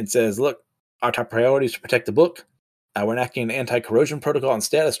 and says, look, our top priority is to protect the book. We're enacting an anti-corrosion protocol on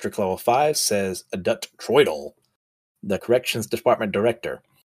status, strict level 5, says Adut Troidel, the corrections department director,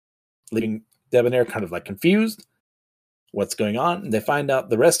 leaving Debonair kind of like confused. What's going on? They find out,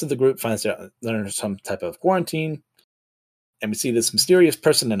 the rest of the group finds out they're under some type of quarantine. And we see this mysterious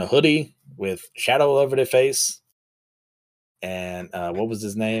person in a hoodie with shadow all over their face. And what was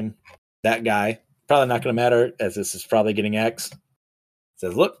his name? That guy, Probably not going to matter, as this is probably getting axed. It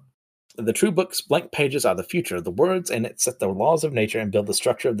says, look, the true book's blank pages are the future. The words in it set the laws of nature and build the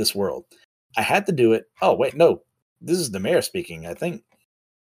structure of this world. I had to do it. Oh, wait, no. This is the mayor speaking, I think.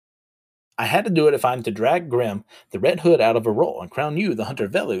 I had to do it if I'm to drag Grim, the Red Hood, out of a role and crown you, the Hunter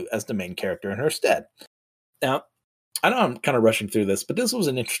Velu, as the main character in her stead. Now, I know I'm kind of rushing through this, but this was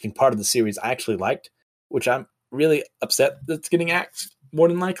an interesting part of the series I actually liked, which I'm really upset that's getting axed, more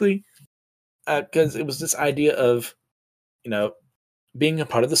than likely, because it was this idea of, being a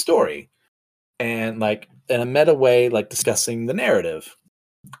part of the story and, like, in a meta way, like, discussing the narrative.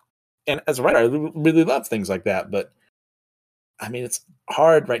 And as a writer, I really love things like that, but I mean, it's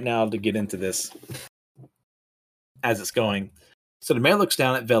hard right now to get into this as it's going. So the mayor looks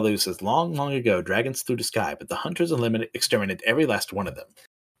down at Velu, says, long, long ago, dragons flew to sky, but the hunters exterminated every last one of them.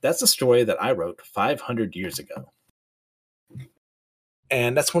 That's a story that I wrote 500 years ago.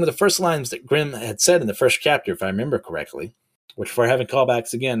 And that's one of the first lines that Grimm had said in the first chapter, if I remember correctly, which, for having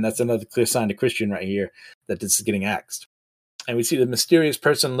callbacks again, that's another clear sign to Christian right here that this is getting axed. And we see the mysterious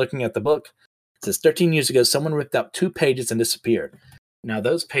person looking at the book. It says, 13 years ago, someone ripped out 2 pages and disappeared. Now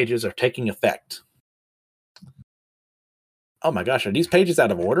those pages are taking effect. Oh my gosh, are these pages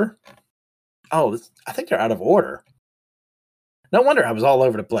out of order? Oh, I think they're out of order. No wonder I was all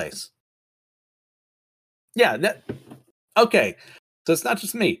over the place. Yeah, okay. So it's not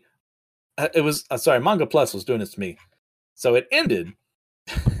just me. It was, Manga Plus was doing this to me. So it ended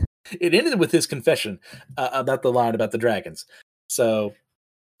with his confession about the line about the dragons. So,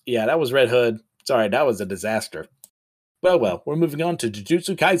 yeah, that was Red Hood. Sorry, that was a disaster. Well, we're moving on to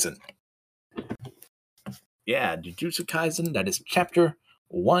Jujutsu Kaisen. Yeah, Jujutsu Kaisen, that is chapter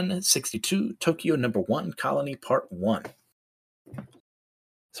 162, Tokyo number 1, Colony Part 1.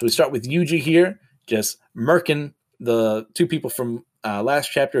 So we start with Yuji here, just murking the 2 people from last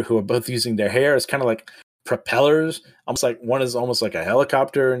chapter who are both using their hair as kind of like propellers. Almost like one is almost like a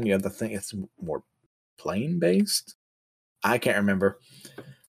helicopter, and the other thing is more plane-based. I can't remember.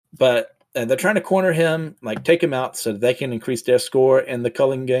 But they're trying to corner him, like take him out so that they can increase their score in the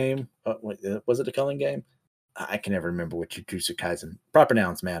culling game. Was it the culling game? I can never remember what Jujutsu Kaisen. Proper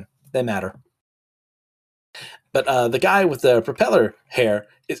nouns, man. They matter. But the guy with the propeller hair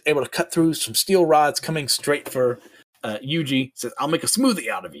is able to cut through some steel rods coming straight for Yuji. Says, I'll make a smoothie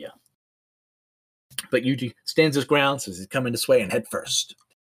out of you. But Yuji stands his ground, says he's coming this way and head first.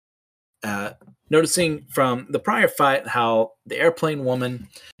 Noticing from the prior fight how the airplane woman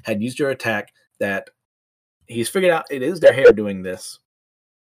had used her attack, that he's figured out it is their hair doing this.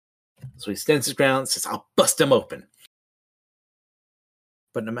 So he stands his ground, says, I'll bust him open.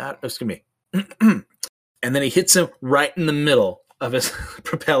 But no matter, excuse me. And then he hits him right in the middle of his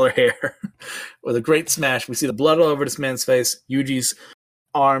propeller hair with a great smash. We see the blood all over this man's face. Yuji's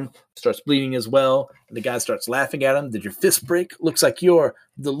arm starts bleeding as well. And the guy starts laughing at him. Did your fist break? Looks like you're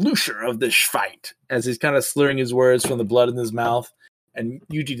the loser of this fight. As he's kind of slurring his words from the blood in his mouth. And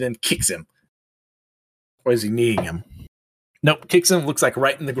Yuji then kicks him. Or is he kneeing him? Nope, kicks him. Looks like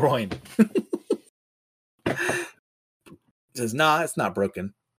right in the groin. Says, nah, it's not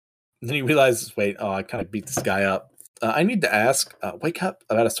broken. And then he realizes, wait, I kind of beat this guy up. I need to ask, wake up,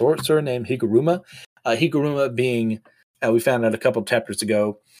 about a sorcerer named Higuruma. Higuruma being, we found out a couple of chapters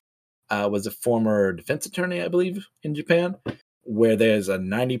ago, was a former defense attorney, I believe, in Japan, where there's a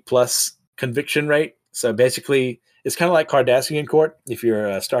 90-plus conviction rate. So basically, it's kind of like Cardassian Court, if you're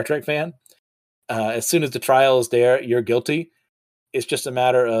a Star Trek fan. As soon as the trial is there, you're guilty. It's just a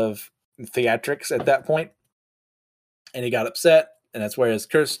matter of theatrics at that point. And he got upset, and that's where his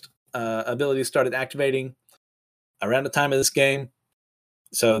cursed abilities started activating around the time of this game.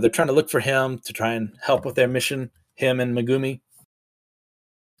 So they're trying to look for him to try and help with their mission, him and Megumi.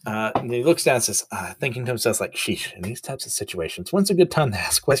 And he looks down and says, thinking to himself, like, sheesh, in these types of situations, when's a good time to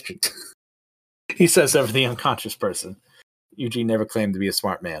ask questions? He says over the unconscious person. Yuji never claimed to be a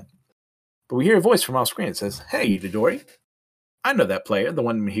smart man. But we hear a voice from off screen that says, hey, Itadori, I know that player, the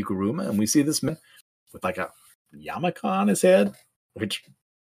one in Higuruma, and we see this man with like a yarmulke on his head, which,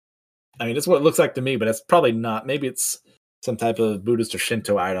 I mean, that's what it looks like to me, but it's probably not. Maybe it's some type of Buddhist or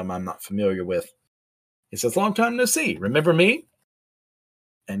Shinto item I'm not familiar with. He says, long time no see. Remember me?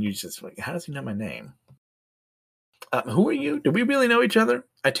 And you just, like, how does he know my name? Who are you? Do we really know each other?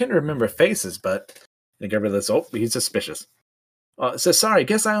 I tend to remember faces, but I think everybody says, he's suspicious. It says, sorry,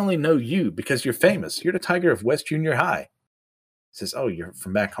 guess I only know you because you're famous. You're the Tiger of West Junior High. He says, you're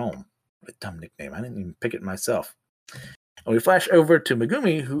from back home. What a dumb nickname. I didn't even pick it myself. And we flash over to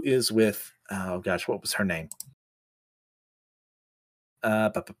Megumi, who is with, what was her name?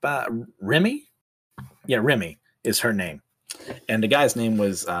 Remy? Yeah, Remy is her name. And the guy's name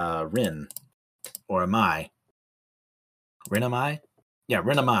was Rin. Or am I? Rin am I? Yeah,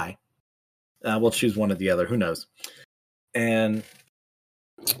 Rin am I. We'll choose one or the other. Who knows? And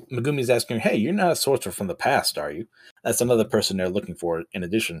Megumi's asking her, hey, you're not a sorcerer from the past, are you? That's another person they're looking for in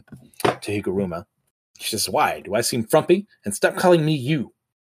addition to Higuruma. She says, why? Do I seem frumpy? And stop calling me you.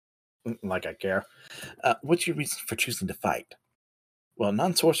 Like I care. What's your reason for choosing to fight? Well,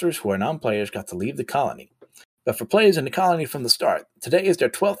 non-sorcerers who are non-players got to leave the colony. But for players in the colony from the start, today is their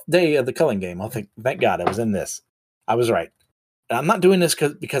 12th day of the culling game. Thank God I was in this. I was right. And I'm not doing this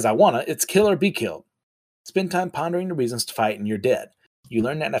because I want to. It's kill or be killed. Spend time pondering the reasons to fight and you're dead. You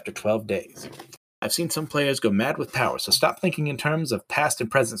learn that after 12 days. I've seen some players go mad with power, so stop thinking in terms of past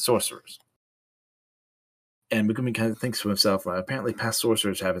and present sorcerers. And Megumi kind of thinks to himself, well, apparently past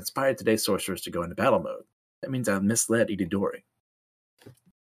sorcerers have inspired today's sorcerers to go into battle mode. That means I've misled Itadori.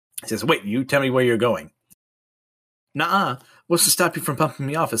 He says, wait, you tell me where you're going. Nuh-uh. What's to stop you from bumping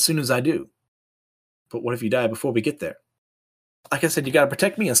me off as soon as I do? But what if you die before we get there? Like I said, you gotta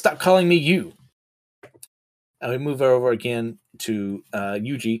protect me and stop calling me you. And we move over again to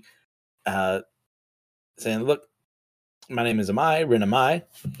Yuji, saying, look, my name is Amai, Rin Amai.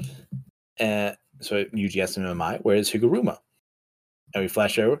 So Yuji asks him, Amai, where is Higuruma? And we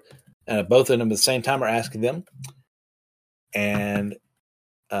flash over, and both of them at the same time are asking them. And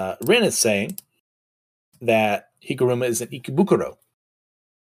Rin is saying that Higuruma is in Ikebukuro.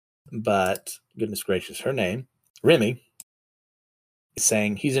 But, goodness gracious, her name, Remy, is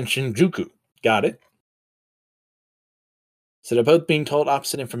saying he's in Shinjuku. Got it? So they're both being told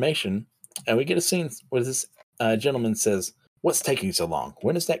opposite information, and we get a scene where this gentleman says, what's taking so long?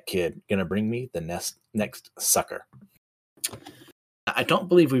 When is that kid going to bring me the next sucker? I don't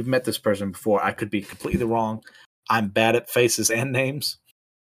believe we've met this person before. I could be completely wrong. I'm bad at faces and names,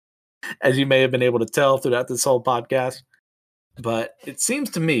 as you may have been able to tell throughout this whole podcast. But it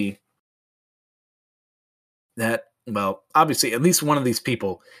seems to me that, well, obviously, at least one of these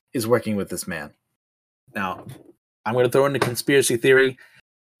people is working with this man. Now, I'm going to throw in the conspiracy theory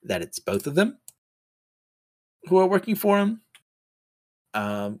that it's both of them who are working for him.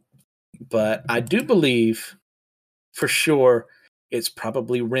 But I do believe for sure it's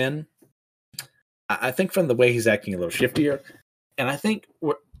probably Rin. I think from the way he's acting a little shiftier. And I think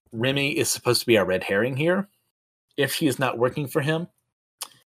Remy is supposed to be our red herring here, if she is not working for him.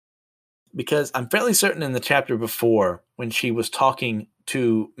 Because I'm fairly certain in the chapter before, when she was talking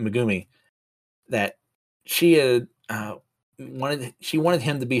to Megumi, that she had wanted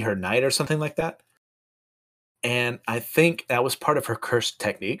him to be her knight or something like that. And I think that was part of her curse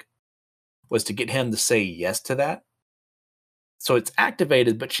technique, was to get him to say yes to that. So it's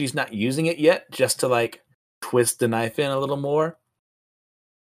activated, but she's not using it yet, just to like twist the knife in a little more.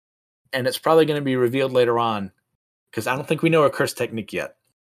 And it's probably going to be revealed later on, because I don't think we know her curse technique yet.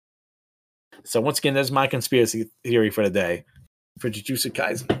 So once again, there's my conspiracy theory for the day for Jujutsu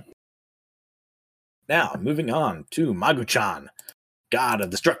Kaisen. Now, moving on to Magu-chan, God of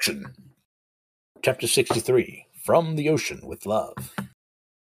Destruction. Chapter 63, From the Ocean with Love.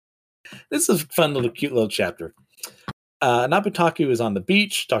 This is a fun little, cute little chapter. Nabutaku is on the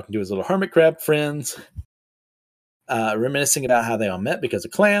beach, talking to his little hermit crab friends, reminiscing about how they all met because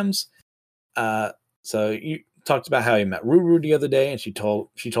of clams. So you talked about how he met Ruru the other day, and she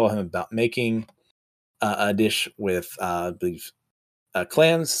told him about making a dish with, I believe,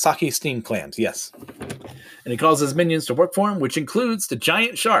 clams, sake steamed clams, yes. And he calls his minions to work for him, which includes the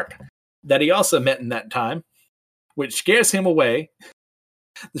giant shark that he also met in that time, which scares him away.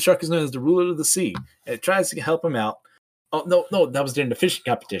 The shark is known as the ruler of the sea, and it tries to help him out. Oh, no, that was during the fishing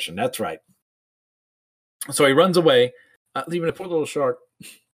competition. That's right. So he runs away, leaving a poor little shark.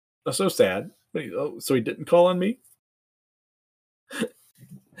 That's so sad. So he didn't call on me?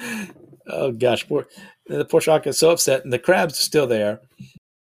 Oh, gosh. The poor shark is so upset, and the crabs are still there.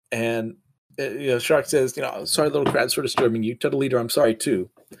 And Shark says, sorry, little crabs, for disturbing you. Tell the leader I'm sorry, too.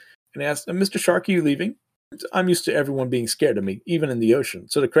 And he asks, Mr. Shark, are you leaving? I'm used to everyone being scared of me, even in the ocean.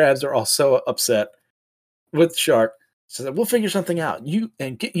 So the crabs are all so upset with Shark. So we'll figure something out.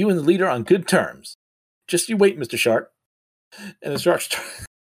 And get you and the leader on good terms. Just you wait, Mr. Shark. And the shark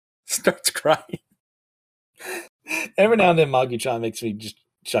starts crying. Every now and then, Magu-chan makes me just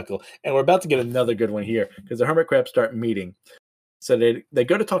chuckle. And we're about to get another good one here, because the hermit crabs start meeting. So they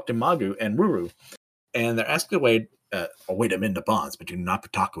go to talk to Magu and Ruru, and they're asking a way to mend the bonds between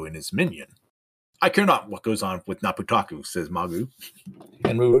Nabutaku and his minion. I care not what goes on with Nabutaku, says Magu.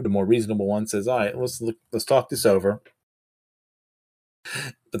 And Ruru, the more reasonable one, says, all right, let's talk this over.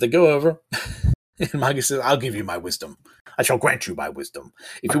 But they go over, and Magu says, I'll give you my wisdom. I shall grant you my wisdom.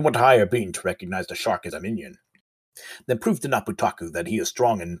 If you want a higher being to recognize the shark as a minion, then prove to Nabutaku that he is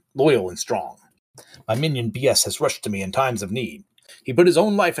strong and loyal and strong. My minion BS has rushed to me in times of need. He put his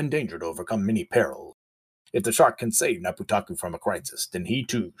own life in danger to overcome many perils. If the shark can save Naputaku from a crisis, then he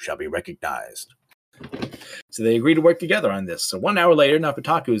too shall be recognized. So they agree to work together on this. So 1 hour later,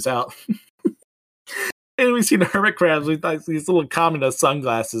 Naputaku is out. And we see the hermit crabs with like these little common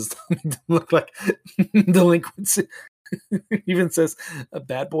sunglasses look like delinquents. Even says a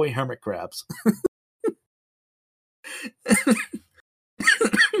bad boy hermit crabs.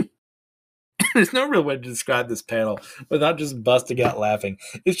 There's no real way to describe this panel without just busting out laughing.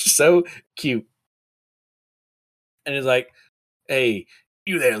 It's just so cute. And it's like, hey,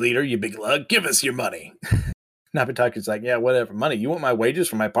 you there, leader, you big lug, give us your money. Naputaku's like, yeah, whatever, money. You want my wages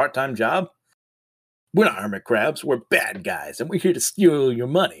for my part-time job? We're not hermit crabs. We're bad guys, and we're here to steal your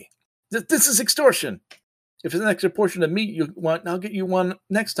money. This is extortion. If there's an extra portion of meat you want, I'll get you one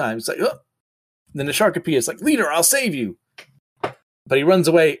next time. It's like, oh. Then the shark appears, like, leader, I'll save you. But he runs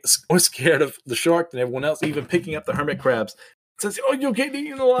away, more scared of the shark than everyone else, even picking up the hermit crabs. Says, oh, you'll get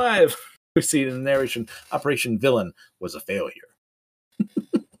eaten alive. We see it in the narration, Operation Villain was a failure.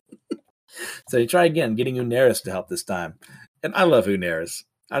 So they try again, getting Uneris to help this time. And I love Uneris.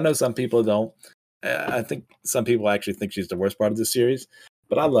 I know some people don't. I think some people actually think she's the worst part of the series.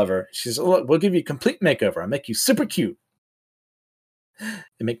 But I love her. She's, look, we'll give you a complete makeover. I'll make you super cute. And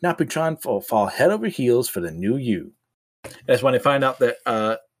make Naputron fall head over heels for the new you. That's when they find out that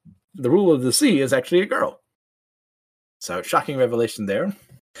the ruler of the sea is actually a girl. So, shocking revelation there.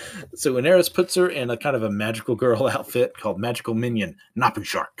 So, Uneris puts her in a kind of a magical girl outfit called Magical Minion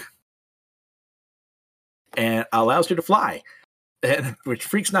Napushark. And allows her to fly. And which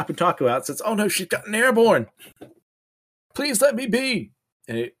freaks Naputaku out. Says, oh no, she's gotten airborne. Please let me be.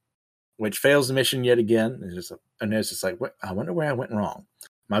 And which fails the mission yet again. And Uneris is like, I wonder where I went wrong.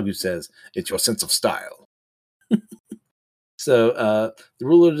 Magu says, it's your sense of style. So the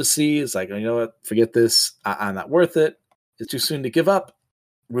ruler of the sea is like, you know what? Forget this. I'm not worth it. It's too soon to give up.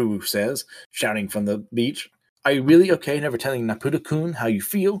 Ruru says, shouting from the beach. Are you really okay never telling Naputa-kun how you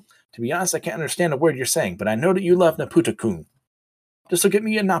feel? To be honest, I can't understand a word you're saying, but I know that you love Naputa-kun. Just look at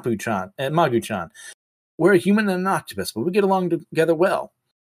me and Napu-chan and Magu-chan. We're a human and an octopus, but we get along together well.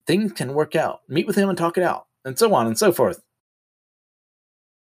 Things can work out. Meet with him and talk it out, and so on and so forth.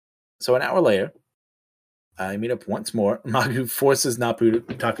 So an hour later, I meet up once more. Magu forces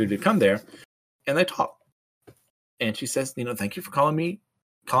Naputaku to come there, and they talk. And she says, thank you for calling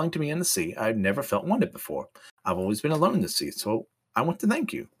to me in the sea. I've never felt wanted before. I've always been alone in the sea, so I want to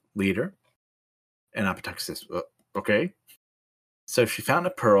thank you, leader. And Naputaku says, okay. So she found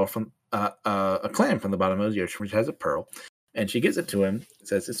a pearl from a clam from the bottom of the ocean, which has a pearl, and she gives it to him.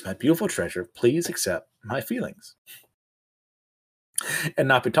 Says, it's my beautiful treasure. Please accept my feelings. And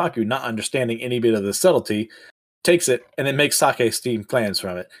Naputaku, not understanding any bit of the subtlety, takes it and then makes sake steamed clams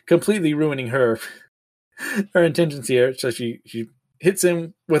from it, completely ruining her intentions here. So she hits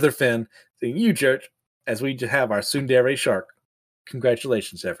him with her fin, saying, you jerk, as we have our tsundere shark.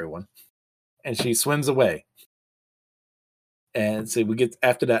 Congratulations, everyone. And she swims away. And so we get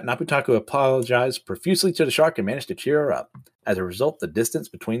after that, Naputaku apologized profusely to the shark and managed to cheer her up. As a result, the distance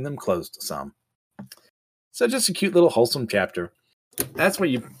between them closed some. So just a cute little wholesome chapter. That's what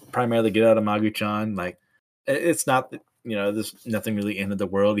you primarily get out of Magu-chan. Like, it's not, there's nothing really end of the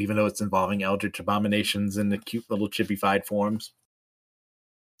world, even though it's involving eldritch abominations in the cute little chippy-fied forms.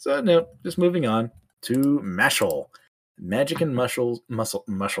 So, no, just moving on to Mashal. Magic and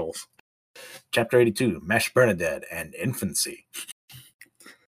Muscles. Chapter 82, Mash Bernadette and Infancy.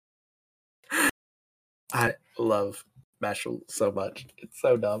 I love Mashal so much. It's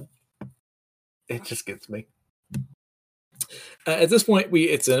so dumb. It just gets me. At this point,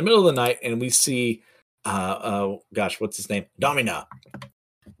 it's in the middle of the night, and we see, what's his name? Domina.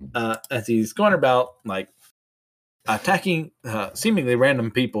 As he's going about, attacking seemingly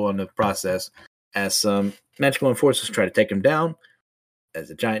random people in the process, as some magical enforcers try to take him down, as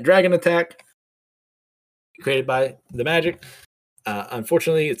a giant dragon attack created by the magic.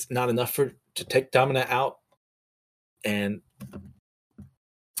 Unfortunately, it's not enough to take Domina out. And,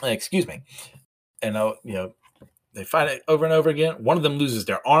 and, they fight it over and over again. One of them loses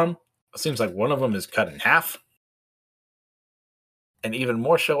their arm. It seems like one of them is cut in half. And even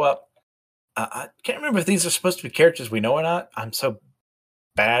more show up. I can't remember if these are supposed to be characters we know or not. I'm so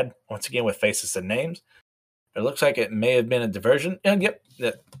bad, once again, with faces and names. It looks like it may have been a diversion. And yep,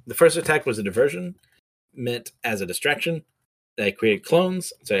 the first attack was a diversion, meant as a distraction. They created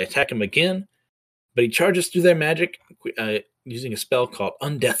clones, so they attack him again. But he charges through their magic using a spell called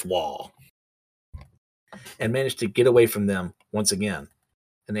Undeath Wall. And managed to get away from them once again.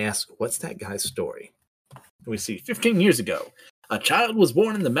 And they ask, what's that guy's story? And we see, 15 years ago, a child was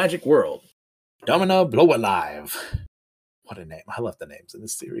born in the magic world. Domino Blow Alive. What a name. I love the names in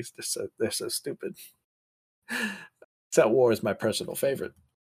this series. They're so stupid. That War is my personal favorite.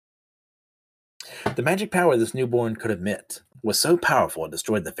 The magic power this newborn could emit was so powerful it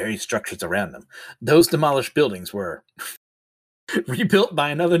destroyed the very structures around them. Those demolished buildings were rebuilt by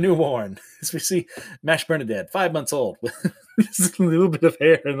another newborn. As we see Mash Bernadette, 5 months old, with just a little bit of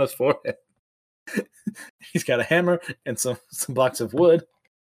hair in his forehead. He's got a hammer and some blocks of wood.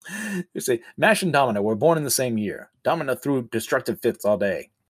 You see, Mash and Domino were born in the same year. Domino threw destructive fits all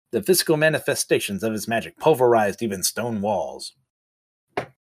day. The physical manifestations of his magic pulverized even stone walls.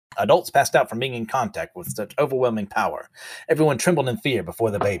 Adults passed out from being in contact with such overwhelming power. Everyone trembled in fear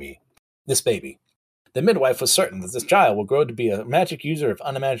before this baby. The midwife was certain that this child would grow to be a magic user of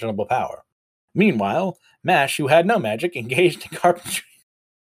unimaginable power. Meanwhile, Mash, who had no magic, engaged in carpentry.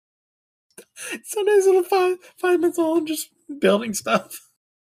 So nice little 5 months old, just building stuff.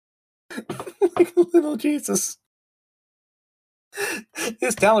 Like a little Jesus.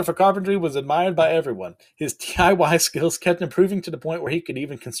 His talent for carpentry was admired by everyone. His DIY skills kept improving to the point where he could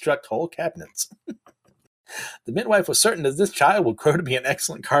even construct whole cabinets. The midwife was certain that this child would grow to be an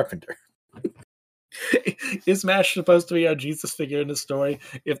excellent carpenter. Is Mash supposed to be our Jesus figure in this story?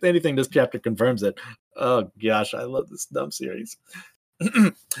 If anything, this chapter confirms it. Oh gosh, I love this dumb series.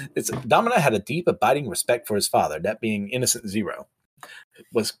 Domino had a deep, abiding respect for his father, that being Innocent Zero.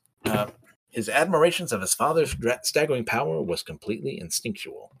 His admirations of his father's staggering power was completely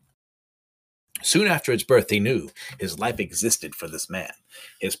instinctual. Soon after its birth, he knew his life existed for this man,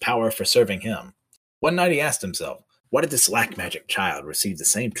 his power for serving him. One night he asked himself, why did this black magic child receive the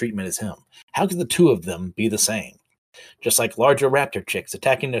same treatment as him? How could the two of them be the same? Just like larger raptor chicks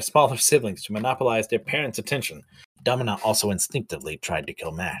attacking their smaller siblings to monopolize their parents' attention, Domino also instinctively tried to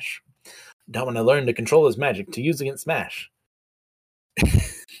kill Mash. Domino learned to control his magic to use against Mash.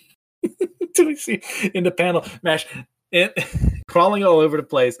 Do we see in the panel Mash crawling all over the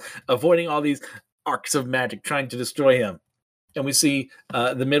place, avoiding all these arcs of magic, trying to destroy him? And we see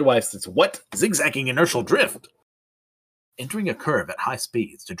the midwife says, what? Zigzagging inertial drift. Entering a curve at high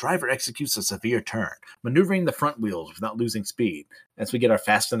speeds, the driver executes a severe turn, maneuvering the front wheels without losing speed, as we get our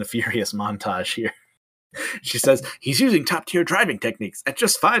Fast and the Furious montage here. She says, he's using top-tier driving techniques at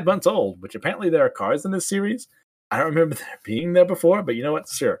just 5 months old, which apparently there are cars in this series. I don't remember there being there before, but you know what?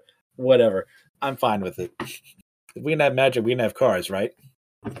 Sure. Whatever. I'm fine with it. If we can have magic, we can have cars, right?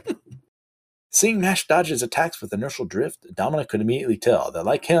 Seeing Mash dodge his attacks with inertial drift, Domino could immediately tell that,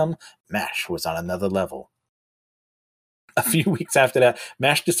 like him, Mash was on another level. A few weeks after that,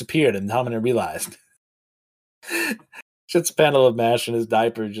 Mash disappeared and Domino realized. Just a panel of Mash in his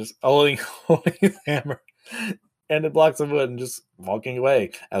diaper, just holding his hammer and the blocks of wood and just walking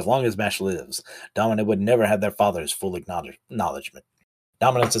away. As long as Mash lives, Domino would never have their father's full acknowledgement.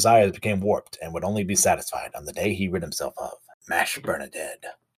 Domino's desires became warped and would only be satisfied on the day he rid himself of Mash Bernadette.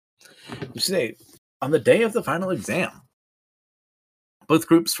 You say, on the day of the final exam, both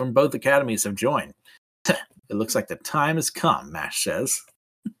groups from both academies have joined. It looks like the time has come, Mash says.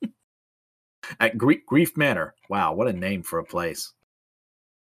 At Grief Manor. Wow, what a name for a place.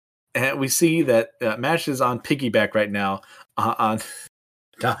 And we see that Mash is on piggyback right now on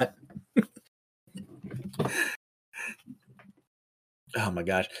Dot. Oh my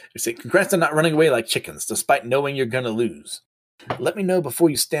gosh. You say, congrats on not running away like chickens, despite knowing you're going to lose. Let me know before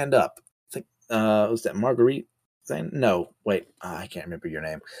you stand up. I think, was that Marguerite thing? No, wait, I can't remember your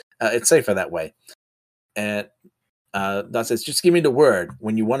name. It's safer that way. And Dot says, just give me the word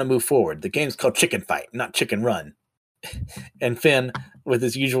when you want to move forward. The game's called Chicken Fight, not Chicken Run. And Finn, with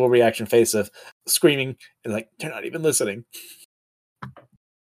his usual reaction face of screaming, is like, they're not even listening.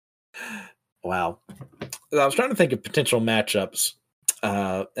 Wow. I was trying to think of potential matchups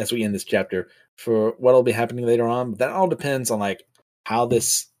as we end this chapter for what will be happening later on. But that all depends on like how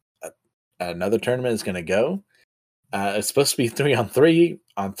this another tournament is going to go. It's supposed to be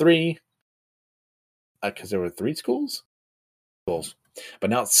 3-on-3 because there were 3 schools, but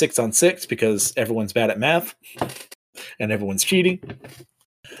now it's 6-on-6 because everyone's bad at math and everyone's cheating.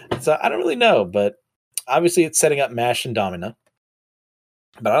 So I don't really know, but obviously it's setting up Mash and Domino,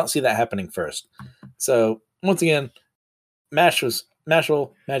 but I don't see that happening first. So once again,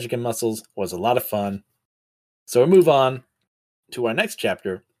 Mashal, Magic and Muscles was a lot of fun. So we'll move on to our next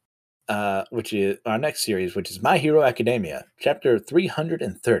chapter, which is our next series, which is My Hero Academia, chapter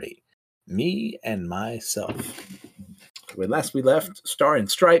 330, Me and Myself. When last we left, Star and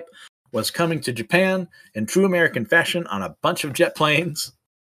Stripe was coming to Japan in true American fashion on a bunch of jet planes,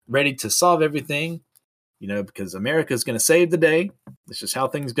 ready to solve everything, because America's going to save the day. This is how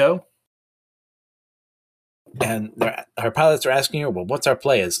things go. And her pilots are asking her, well, what's our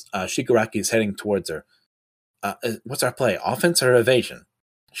play as Shigaraki is heading towards her? What's our play, offense or evasion?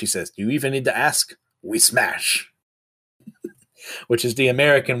 She says, do you even need to ask? We smash. Which is the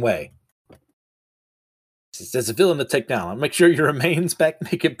American way. She says, there's a villain to take down. I'll make sure your remains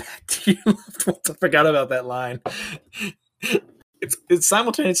make it back to your loved ones. I forgot about that line. It's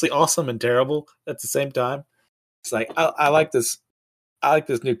simultaneously awesome and terrible at the same time. It's like, I like this. I like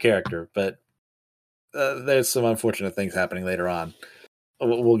this new character, but there's some unfortunate things happening later on.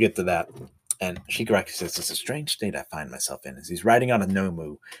 We'll get to that. And Shigaraki says, it's a strange state I find myself in as he's riding on a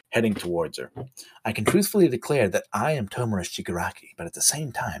Nomu, heading towards her. I can truthfully declare that I am Tomura Shigaraki, but at the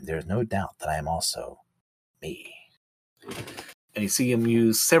same time, there is no doubt that I am also me. And you see him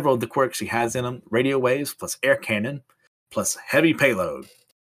use several of the quirks he has in him, radio waves, plus air cannon, plus heavy payload.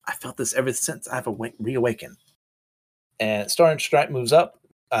 I felt this ever since I've reawakened. And Star and Stripe moves up,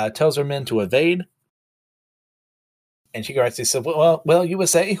 tells her men to evade. And Shigaraki said, well,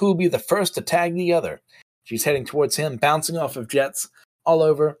 USA, who will be the first to tag the other? She's heading towards him, bouncing off of jets all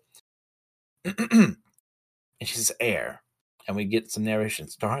over. And she says, air. And we get some narration.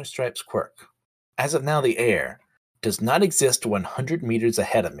 Star and Stripe's quirk. As of now, the air does not exist 100 meters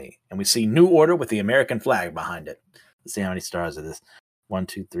ahead of me. And we see New Order with the American flag behind it. Let's see how many stars it is. 1,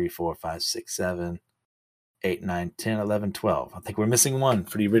 2, 3, 4, 5, 6, 7, 8, 9, 10, 11, 12. I think we're missing one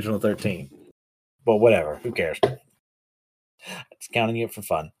for the original 13. But whatever. Who cares? Just counting it for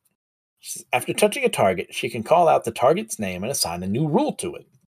fun. After touching a target, she can call out the target's name and assign a new rule to it.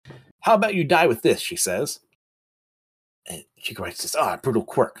 How about you die with this, she says. And Shigaraki says, brutal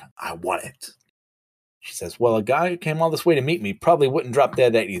quirk. I want it. She says, well, a guy who came all this way to meet me probably wouldn't drop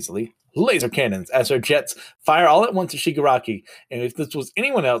dead that easily. Laser cannons as her jets fire all at once at Shigaraki. And if this was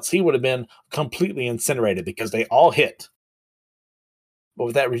anyone else, he would have been completely incinerated because they all hit. But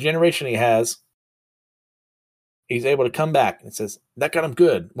with that regeneration he has, he's able to come back and says, that got him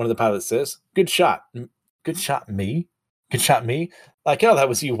good, one of the pilots says. Good shot. Good shot, me? Good shot, me? Like, that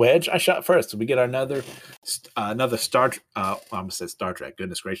was you, Wedge. I shot first. So we get another Star Trek,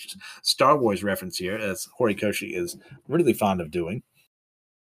 goodness gracious, Star Wars reference here, as Horikoshi is really fond of doing.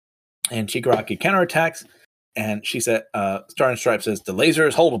 And Shigaraki counterattacks, and she said, Star and Stripe says, the laser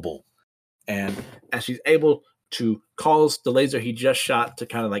is holdable. And as she's able to cause the laser he just shot to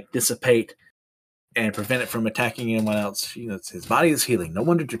kind of like dissipate and prevent it from attacking anyone else, his body is healing. No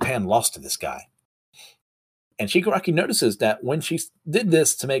wonder Japan lost to this guy. And Shigaraki notices that when she did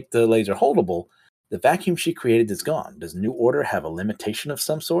this to make the laser holdable, the vacuum she created is gone. Does New Order have a limitation of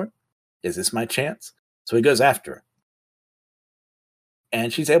some sort? Is this my chance? So he goes after her.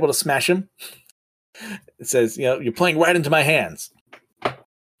 And she's able to smash him. It says, you're playing right into my hands.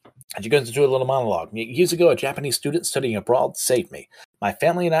 And she goes into a little monologue. Years ago, a Japanese student studying abroad saved me. My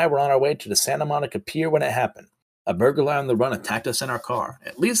family and I were on our way to the Santa Monica Pier when it happened. A burglar on the run attacked us in our car.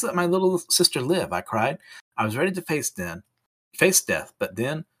 At least let my little sister live, I cried. I was ready to face death, but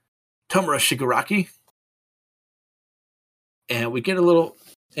then, Tomura Shigaraki. And we get a little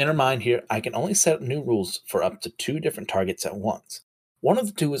in her mind here. I can only set new rules for up to 2 different targets at once. One of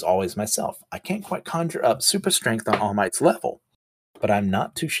the 2 is always myself. I can't quite conjure up super strength on All Might's level, but I'm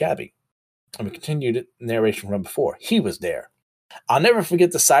not too shabby. And we continued narration from before. He was there. I'll never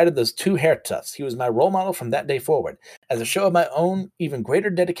forget the sight of those 2 hair tufts. He was my role model from that day forward. As a show of my own even greater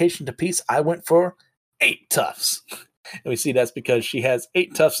dedication to peace, I went for 8 tufts. And we see that's because she has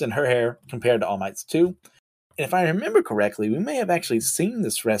 8 tufts in her hair compared to All Might's 2. And if I remember correctly, we may have actually seen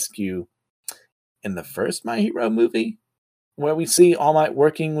this rescue in the first My Hero movie, where we see All Might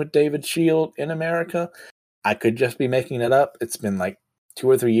working with David Shield in America. I could just be making it up. It's been like 2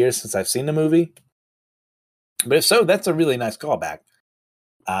 or 3 years since I've seen the movie. But if so, that's a really nice callback.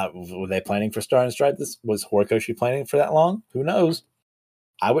 Were they planning for Star and Stripe? Was Horikoshi planning for that long? Who knows?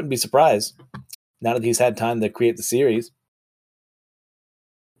 I wouldn't be surprised. Now that he's had time to create the series.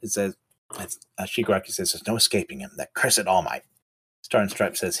 It says, Shigaraki says, there's no escaping him. That cursed All Might. Star and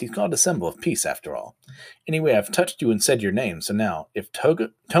Stripe says, he's called a symbol of peace after all. Anyway, I've touched you and said your name, so now, if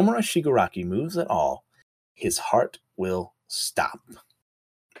Tomura Shigaraki moves at all, his heart will stop.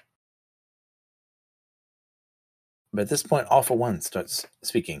 But at this point, All For One starts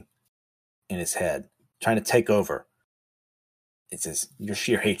speaking in his head, trying to take over. It says, your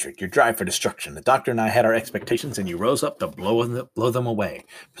sheer hatred, your drive for destruction. The Doctor and I had our expectations, and you rose up to blow them away.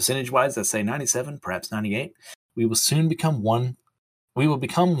 Percentage-wise, let's say 97, perhaps 98. We will become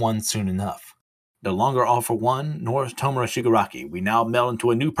one soon enough. No longer All For One, nor Tomura Shigaraki. We now meld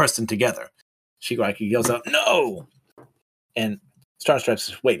into a new person together. Shigaraki yells out, no! And Star Stripe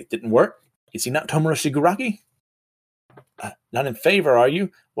says, wait, it didn't work? Is he not Tomura Shigaraki? Not in favor, are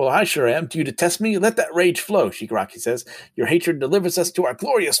you? Well, I sure am. Do you detest me? Let that rage flow, Shigaraki says. Your hatred delivers us to our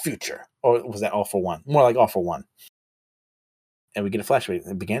glorious future. Or was that All for One? More like All for One. And we get a flashback.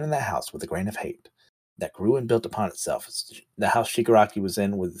 It began in that house with a grain of hate that grew and built upon itself. It's the house Shigaraki was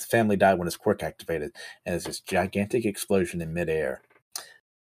in when his family died when his quirk activated. And there's this gigantic explosion in midair.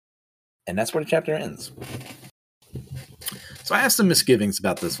 And that's where the chapter ends. So I have some misgivings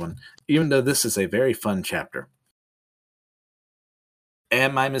about this one, even though this is a very fun chapter.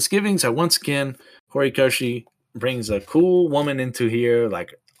 And my misgivings are, once again, Horikoshi brings a cool woman into here,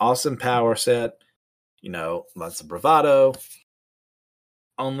 like awesome power set, lots of bravado.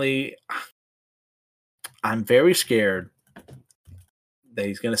 Only, I'm very scared that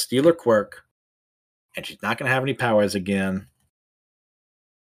he's going to steal her quirk, and she's not going to have any powers again.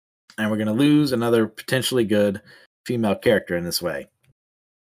 And we're going to lose another potentially good female character in this way.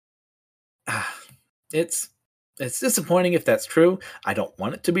 It's disappointing if that's true. I don't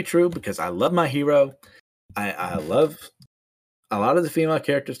want it to be true because I love my hero. I love a lot of the female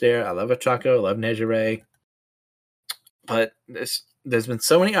characters there. I love Ochako. I love Nejire. But there's been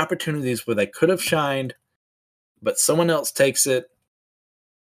so many opportunities where they could have shined, but someone else takes it,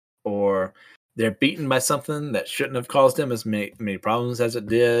 or they're beaten by something that shouldn't have caused them as many problems as it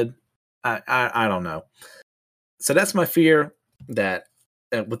did. I don't know. So that's my fear, that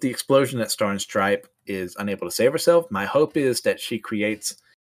with the explosion that Star and Stripe is unable to save herself. My hope is that she creates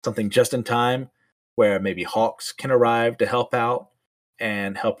something just in time where maybe Hawks can arrive to help out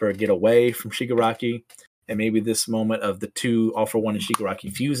and help her get away from Shigaraki. And maybe this moment of the two All for One and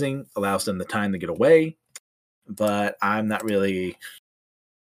Shigaraki fusing allows them the time to get away. But I'm not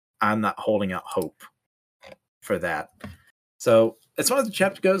holding out hope for that. So as far as the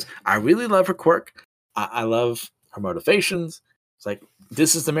chapter goes, I really love her quirk. I love her motivations. It's like,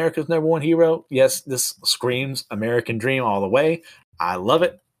 this is America's number one hero. Yes, this screams American dream all the way. I love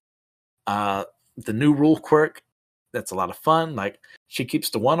it. The new rule quirk, that's a lot of fun. Like, she keeps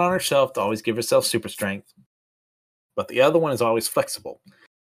the one on her shelf to always give herself super strength, but the other one is always flexible.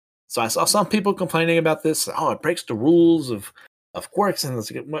 So I saw some people complaining about this. Oh, it breaks the rules of quirks. And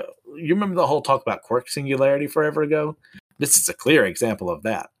you remember the whole talk about quirk singularity forever ago? This is a clear example of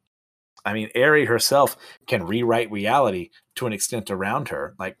that. I mean, Eri herself can rewrite reality to an extent around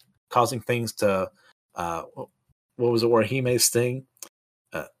her, like causing things to, what was it, Orihime's thing?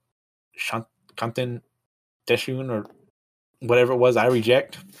 Kanten Deshun, or whatever it was, I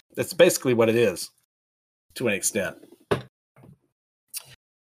reject. That's basically what it is, to an extent.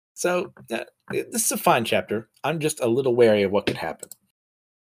 So, this is a fine chapter. I'm just a little wary of what could happen.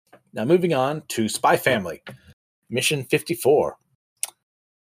 Now, moving on to Spy Family, Mission 54.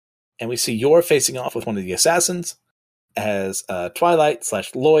 And we see Yor facing off with one of the assassins, as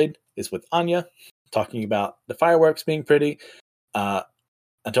Twilight/Lloyd is with Anya, talking about the fireworks being pretty,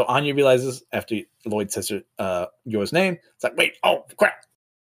 until Anya realizes, after Lloyd says Yor's name, it's like, wait, oh, crap.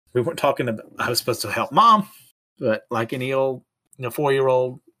 We weren't talking about, I was supposed to help Mom, but like any old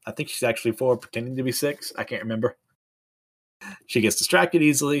 4-year-old, I think she's actually 4, pretending to be 6. I can't remember. She gets distracted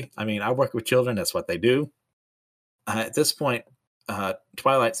easily. I mean, I work with children. That's what they do. At this point,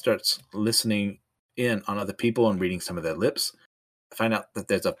 Twilight starts listening in on other people and reading some of their lips. I find out that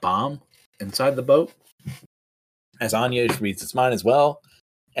there's a bomb inside the boat, as Anya reads its mind as well.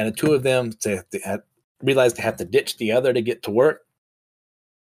 And the two of them realize they have to ditch the other to get to work.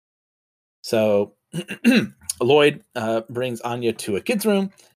 So Lloyd brings Anya to a kid's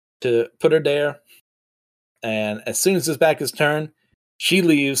room to put her there. And as soon as his back is turned, she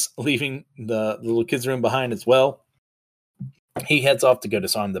leaves, leaving the little kid's room behind as well. He heads off to go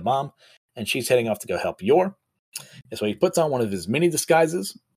disarm the bomb, and she's heading off to go help Yor. And so he puts on one of his many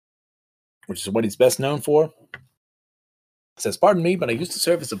disguises, which is what he's best known for. He says, pardon me, but I used to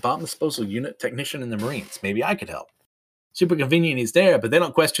serve as a bomb disposal unit technician in the Marines. Maybe I could help. Super convenient he's there, but they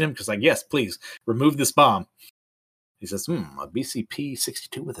don't question him because, like, yes, please, remove this bomb. He says, a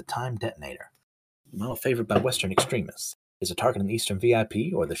BCP-62 with a timed detonator. Model favored by Western extremists. Is it targeting the Eastern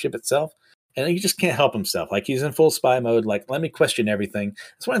VIP or the ship itself? And he just can't help himself. Like, he's in full spy mode. Like, let me question everything.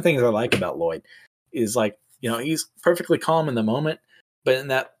 That's one of the things I like about Lloyd. Is, like, he's perfectly calm in the moment, but in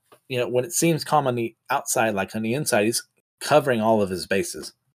that, when it seems calm on the outside, like on the inside, he's covering all of his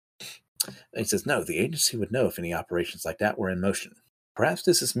bases. And he says, no, the agency would know if any operations like that were in motion. Perhaps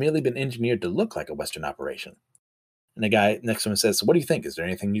this has merely been engineered to look like a Western operation. And the guy next to him says, so what do you think? Is there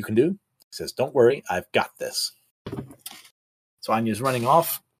anything you can do? He says, don't worry, I've got this. So Anya's running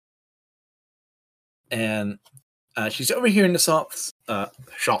off. And she's overhearing the thoughts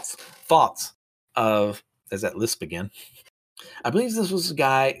of, there's that lisp again, I believe this was a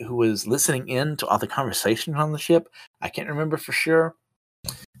guy who was listening in to all the conversations on the ship. I can't remember for sure.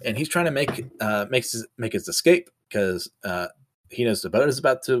 And he's trying to make his escape because he knows the boat is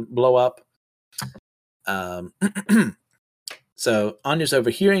about to blow up. So Anya's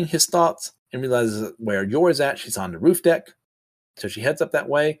overhearing his thoughts and realizes where Yor is at. She's on the roof deck. So she heads up that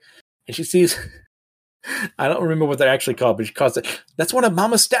way and she sees, I don't remember what they're actually called, but she calls it, that's one of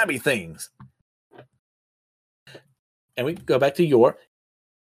Mama's stabby things. And we go back to Yor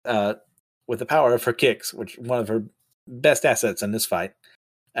with the power of her kicks, which one of her best assets in this fight.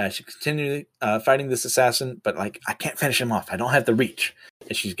 She continually fighting this assassin, but I can't finish him off. I don't have the reach.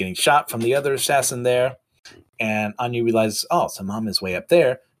 And she's getting shot from the other assassin there. And Anya realizes, so Mom is way up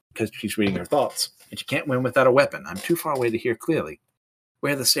there because she's reading her thoughts. And she can't win without a weapon. I'm too far away to hear clearly.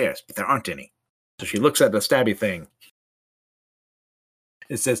 Where are the stairs? But there aren't any. So she looks at the stabby thing.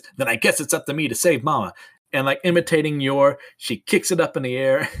 It says, then I guess it's up to me to save Mama. And imitating Yor, she kicks it up in the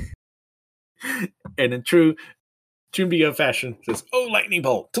air. And in true Chumbio fashion, says, "Oh, lightning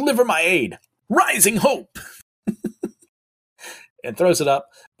bolt, deliver my aid. Rising hope." And throws it up,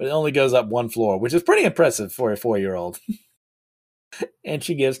 but it only goes up one floor, which is pretty impressive for a 4-year-old. And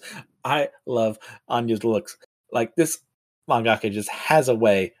she gives, I love Anya's looks. This mangaka just has a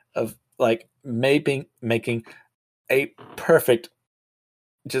way of making a perfect,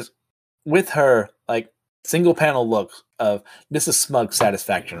 just with her, single panel look of this is smug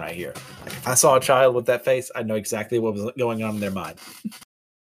satisfaction right here. If I saw a child with that face, I know exactly what was going on in their mind.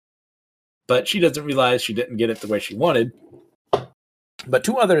 But she doesn't realize she didn't get it the way she wanted. But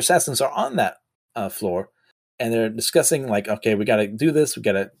 2 other assassins are on that floor, and they're discussing, okay, we got to do this. We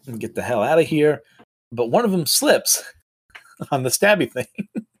got to get the hell out of here. But one of them slips on the stabby thing,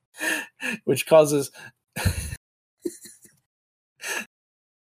 which causes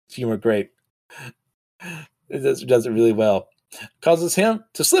humor great. It does it really well. Causes him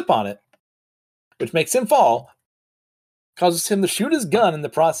to slip on it, which makes him fall. Causes him to shoot his gun in the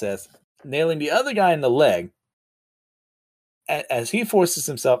process, nailing the other guy in the leg as he forces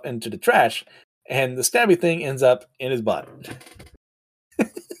himself into the trash, and the stabby thing ends up in his butt.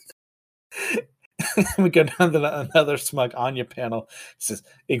 We go down to another smug Anya panel. It says,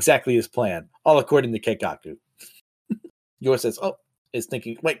 exactly his plan, all according to Keikaku. Yor says, is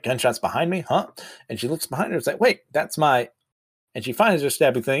thinking, wait, gunshots behind me, huh? And she looks behind her and is like, wait, that's my... And she finds her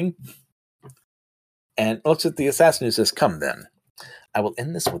stabby thing and looks at the assassin who says, come then. I will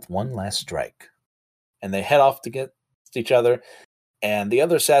end this with one last strike. And they head off to get each other, and the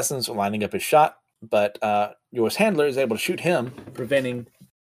other assassins are lining up his shot, but Yor's handler is able to shoot him, preventing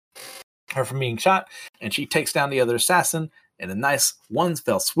her from being shot, and she takes down the other assassin in a nice one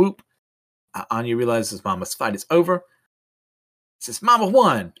fell swoop. Anya realizes Mama's fight is over. It says, Mama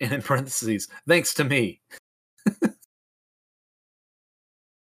won, and in parentheses, thanks to me.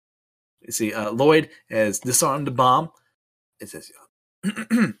 You see, Lloyd has disarmed the bomb. It says,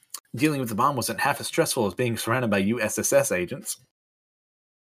 dealing with the bomb wasn't half as stressful as being surrounded by USSS agents.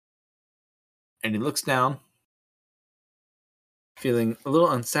 And he looks down, feeling a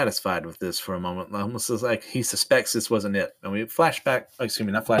little unsatisfied with this for a moment. Almost like he suspects this wasn't it. And we flash to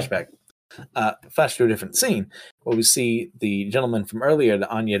a different scene where we see the gentleman from earlier that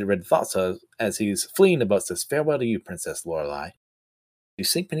Anya had read thoughts of as he's fleeing the boat says, farewell to you, Princess Lorelei. You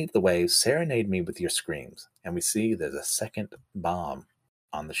sink beneath the waves, serenade me with your screams. And we see there's a second bomb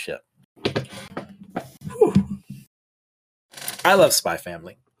on the ship. Whew. I love Spy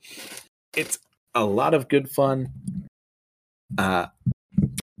Family. It's a lot of good fun. I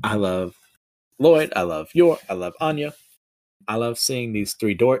love Lloyd. I love Yor. I love Anya. I love seeing these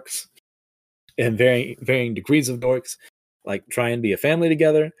 3 dorks in varying degrees of dorks, try and be a family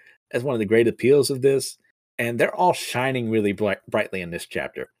together. That's one of the great appeals of this. And they're all shining really brightly in this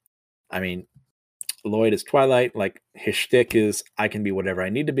chapter. I mean, Lloyd is Twilight. His shtick is, I can be whatever I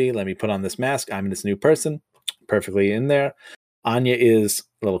need to be. Let me put on this mask. I'm this new person. Perfectly in there. Anya is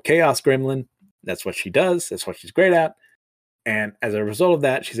a little chaos gremlin. That's what she does. That's what she's great at. And as a result of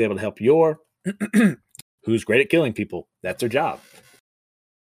that, she's able to help Yor, who's great at killing people. That's her job.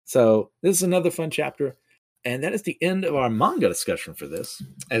 So this is another fun chapter. And that is the end of our manga discussion for this,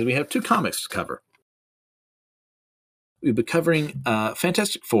 as we have 2 comics to cover. We'll be covering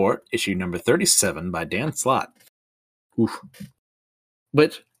Fantastic Four, issue number 37 by Dan Slott. Oof.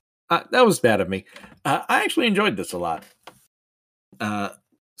 But that was bad of me. I actually enjoyed this a lot.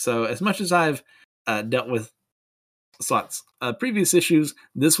 So as much as I've dealt with Slott's previous issues,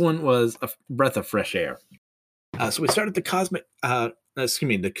 this one was a breath of fresh air. So we started the Casino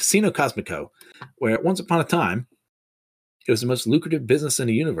Cosmico, where once upon a time, it was the most lucrative business in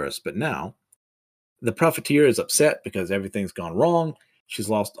the universe, but now The Profiteer is upset because everything's gone wrong. She's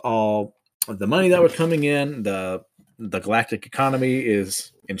lost all of the money that were coming in. The galactic economy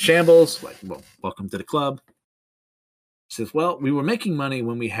is in shambles. Like, well, welcome to the club. She says, well, we were making money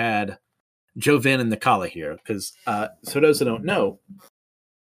when we had Joven and Nikala here. Because, for those who don't know,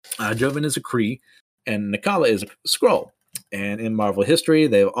 Joven is a Kree and Nikala is a Skrull. And in Marvel history,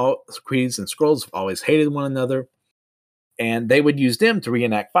 Krees and Skrulls have always hated one another. And they would use them to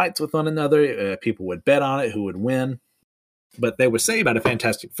reenact fights with one another. People would bet on it who would win. But they would say about a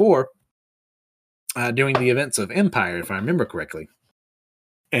Fantastic Four during the events of Empire, if I remember correctly.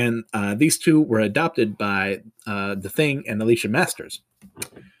 And these two were adopted by The Thing and Alicia Masters.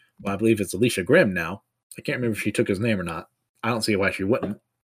 Well, I believe it's Alicia Grimm now. I can't remember if she took his name or not. I don't see why she wouldn't.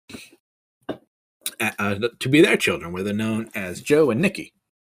 To be their children, where they're known as Joe and Nikki.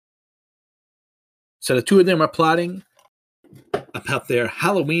 So the two of them are plotting about their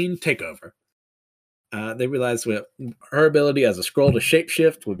Halloween takeover. They realized that her ability as a Skrull to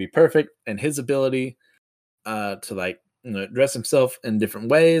shapeshift would be perfect, and his ability to dress himself in different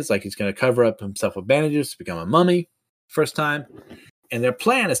ways, like he's going to cover up himself with bandages to become a mummy first time. And their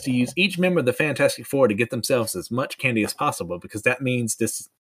plan is to use each member of the Fantastic Four to get themselves as much candy as possible, because that means this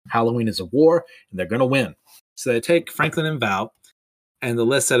Halloween is a war, and they're going to win. So they take Franklin and Val, and the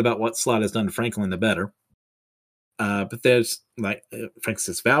less said about what Slott has done to Franklin, the better. But there's Frank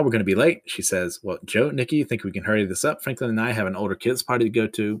says, Val, we're going to be late. She says, well, Joe, Nikki, you think we can hurry this up? Franklin and I have an older kids party to go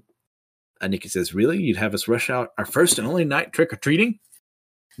to. Nikki says, really? You'd have us rush out our first and only night trick-or-treating?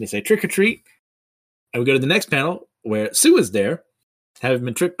 They say trick-or-treat. And we go to the next panel where Sue is there, having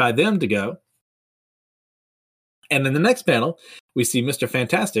been tricked by them to go. And in the next panel, we see Mr.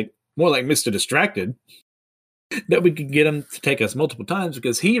 Fantastic, more like Mr. Distracted, that we could get him to take us multiple times,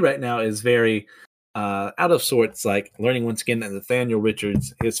 because he right now is very out of sorts, like learning once again that Nathaniel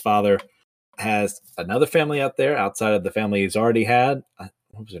Richards, his father, has another family out there outside of the family he's already had.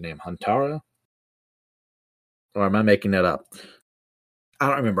 What was her name? Huntara? Or am I making that up? I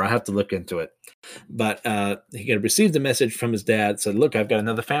don't remember. I have to look into it. But he had received a message from his dad, said, look, I've got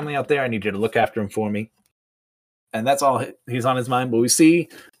another family out there. I need you to look after him for me. And that's all he's on his mind. But we see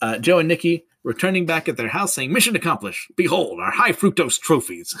Joe and Nikki returning back at their house saying, mission accomplished. Behold, our high fructose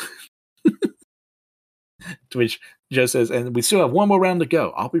trophies. To which Joe says, and we still have one more round to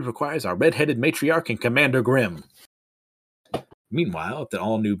go. All we require is our red-headed matriarch and Commander Grimm. Meanwhile, at the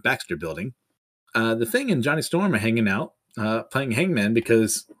all-new Baxter building, the Thing and Johnny Storm are hanging out, playing Hangman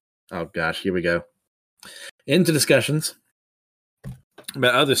because, oh gosh, here we go. Into discussions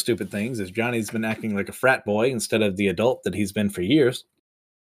about other stupid things, as Johnny's been acting like a frat boy instead of the adult that he's been for years.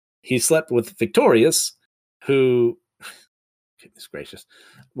 He slept with Victorious, who, goodness gracious,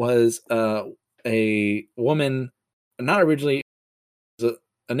 was a woman, not originally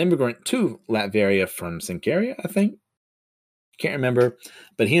an immigrant to Latveria from Sincaria, I think. Can't remember.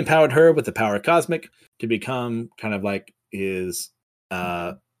 But he empowered her with the power of Cosmic to become kind of like his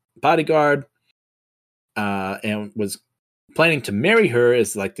bodyguard, and was planning to marry her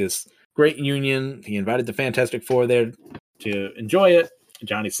as like this great union. He invited the Fantastic Four there to enjoy it.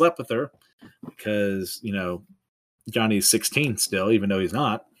 Johnny slept with her because, Johnny's 16 still, even though he's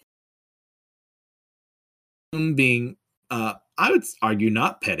not. Being, I would argue,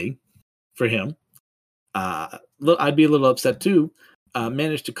 not petty for him. I'd be a little upset too.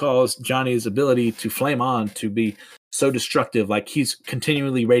 Managed to cause Johnny's ability to flame on to be so destructive, like he's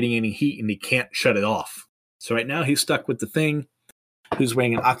continually radiating heat and he can't shut it off. So right now he's stuck with the Thing, who's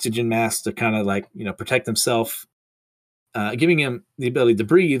wearing an oxygen mask to kind of protect himself, giving him the ability to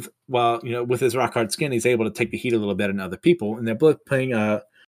breathe while, with his rock hard skin, he's able to take the heat a little better than other people. And they're both playing a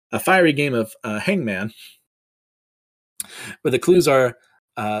fiery game of Hangman. But the clues are,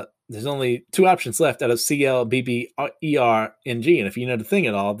 there's only two options left out of CL, BB, ER, NG. And if you know the Thing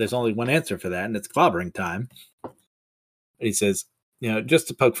at all, there's only one answer for that, and it's clobbering time. And he says, just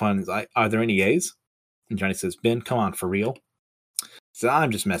to poke fun, are there any A's? And Johnny says, Ben, come on, for real? So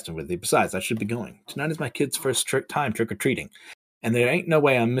I'm just messing with you. Besides, I should be going. Tonight is my kid's first time trick-or-treating, and there ain't no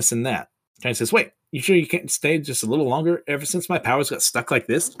way I'm missing that. Johnny says, wait, you sure you can't stay just a little longer? Ever since my powers got stuck like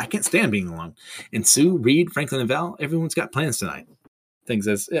this, I can't stand being alone. And Sue, Reed, Franklin, and Val, everyone's got plans tonight. Thing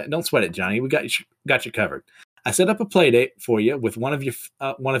says, yeah, don't sweat it, Johnny. We got you covered. I set up a play date for you with one of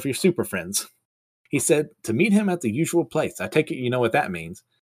your super friends. He said to meet him at the usual place. I take it you know what that means.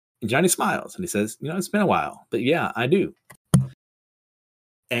 And Johnny smiles and he says, it's been a while, but yeah, I do.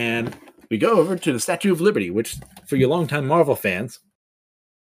 And we go over to the Statue of Liberty, which for you longtime Marvel fans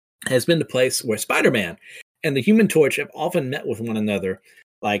has been the place where Spider-Man and the Human Torch have often met with one another,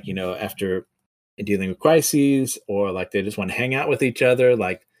 like, after dealing with crises, or like they just want to hang out with each other.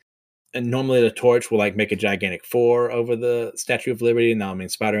 Like and normally the Torch will like make a gigantic 4 over the Statue of Liberty. Now, I mean,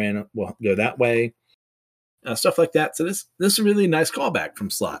 Spider-Man will go that way, stuff like that. So this is a really nice callback from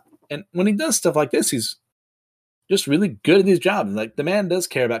Slott. And when he does stuff like this, he's just really good at these jobs. Like, the man does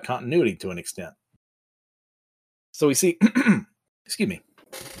care about continuity to an extent. So we see, excuse me,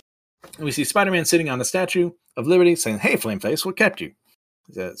 we see Spider-Man sitting on the Statue of Liberty saying, "Hey, Flameface, what kept you?"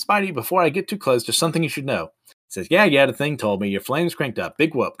 He says, "Spidey, before I get too close, just something you should know." He says, yeah, the thing told me your flame's cranked up.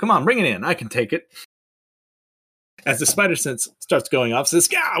 Big whoop. Come on, bring it in. I can take it. As the spider sense starts going off, says,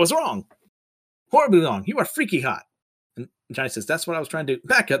 "Yeah, I was wrong. Horribly wrong. You are freaky hot." And Johnny says, "That's what I was trying to do.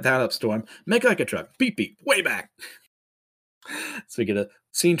 Back up, that up, Storm. Make like a truck. Beep, beep. Way back." So we get a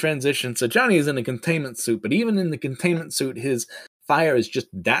scene transition. So Johnny is in a containment suit, but even in the containment suit, his fire is just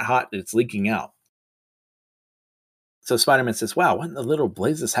that hot that it's leaking out. So Spider-Man says, "Wow, what in the little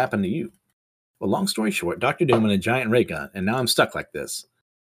blazes happened to you?" "Well, long story short, Dr. Doom and a giant ray gun, and now I'm stuck like this."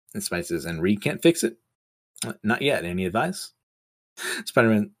 And Spidey says, "And Reed can't fix it?" "Not yet. Any advice?"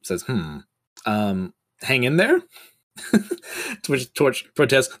 Spider-Man says, hang in there?" To which Torch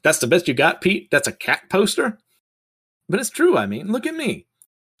protests, "That's the best you got, Pete? That's a cat poster?" "But it's true, I mean. Look at me.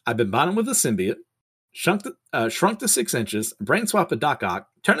 I've been bonded with a symbiote, shrunk to 6 inches, brain swapped a Doc Ock,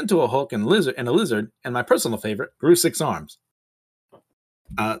 turned into a Hulk and a lizard, and my personal favorite, grew 6 arms."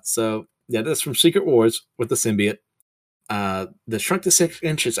 So, yeah, that's from Secret Wars with the symbiote. The Shrunk to 6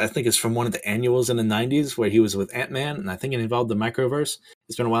 Inches, I think, is from one of the annuals in the 90s where he was with Ant-Man, and I think it involved the Microverse.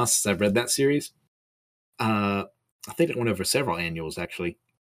 It's been a while since I've read that series. I think it went over several annuals, actually.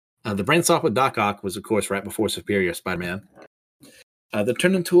 The brain swap with Doc Ock was, of course, right before Superior Spider-Man. They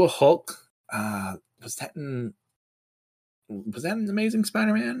turned into a Hulk. Was that in Amazing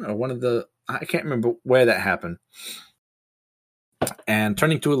Spider-Man? Or one of the... I can't remember where that happened. And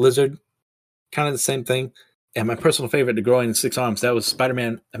turning to a lizard, kind of the same thing. And my personal favorite, the growing 6 arms, that was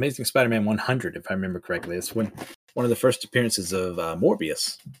Amazing Spider-Man 100, if I remember correctly. It's one of the first appearances of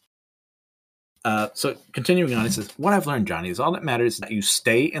Morbius. So continuing on, he says, "What I've learned, Johnny, is all that matters is that you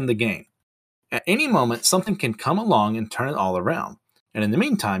stay in the game. At any moment, something can come along and turn it all around. And in the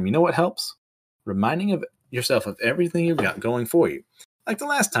meantime, you know what helps? Reminding of yourself of everything you've got going for you. Like the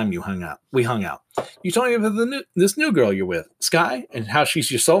last time we hung out. You told me about this new girl you're with, Sky, and how she's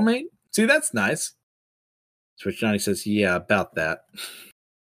your soulmate. See, that's nice." To which Johnny says, "Yeah, about that.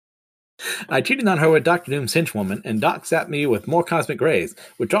 I cheated on her with Dr. Doom's henchwoman, and Doc zapped me with more cosmic rays,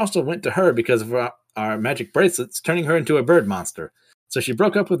 which also went to her because of our magic bracelets, turning her into a bird monster. So she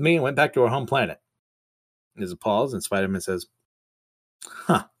broke up with me and went back to her home planet." There's a pause, and Spider-Man says,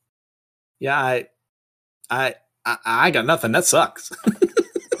 "Huh. Yeah, I got nothing. That sucks."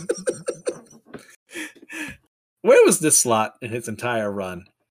 Where was this Slott in his entire run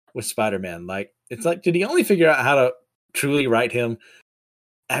with Spider-Man? It's like, did he only figure out how to truly write him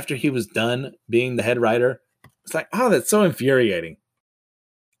after he was done being the head writer? It's like, oh, that's so infuriating.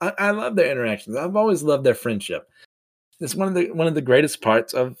 I love their interactions. I've always loved their friendship. It's one of the greatest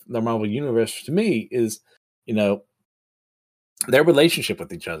parts of the Marvel Universe to me is, their relationship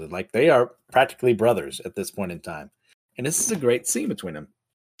with each other. Like, they are practically brothers at this point in time. And this is a great scene between them.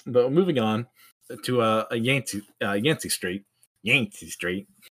 But moving on to Yancey Street. Yancey Street.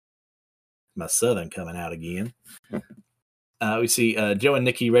 My Southern coming out again. We see Joe and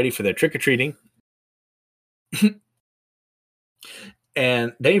Nikki ready for their trick-or-treating.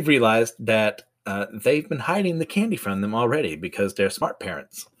 And they've realized that they've been hiding the candy from them already because they're smart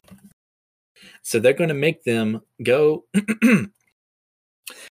parents. So they're going to make them go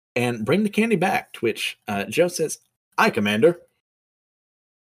and bring the candy back, to which Joe says, "Aye, Commander,"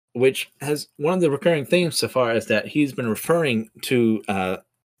 which has one of the recurring themes so far is that he's been referring to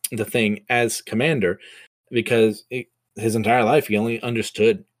the thing as Commander because his entire life he only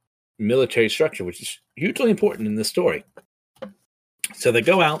understood military structure, which is hugely important in this story. So they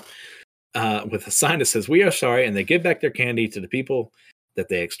go out with a sign that says, "We are sorry," and they give back their candy to the people that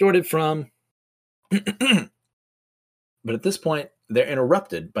they extorted from. But at this point, they're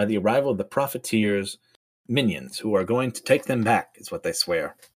interrupted by the arrival of the Profiteers' minions, who are going to take them back, is what they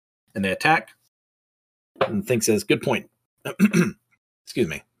swear. And they attack, and the thing says, "Good point." Excuse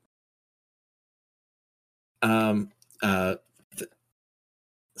me.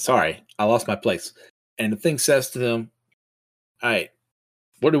 Sorry, I lost my place. And the thing says to them, "All right,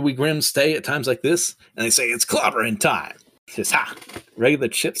 where do we Grims stay at times like this?" And they say, "It's clobbering time." It says, "Ha! Regular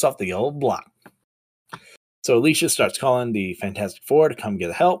chips off the old block." So Alicia starts calling the Fantastic Four to come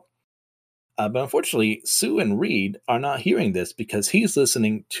get help. But unfortunately, Sue and Reed are not hearing this because he's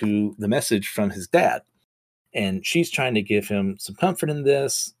listening to the message from his dad. And she's trying to give him some comfort in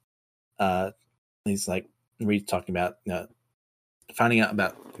this. He's like, Reed's talking about finding out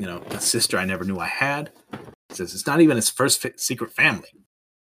about a sister I never knew I had. He says it's not even his first secret family,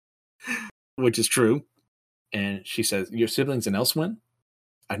 which is true. And she says, your siblings in Elsewin?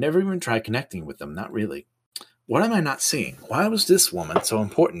 I've never even tried connecting with them, not really. What am I not seeing? Why was this woman so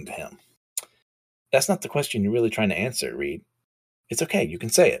important to him? That's not the question you're really trying to answer, Reed. It's okay, you can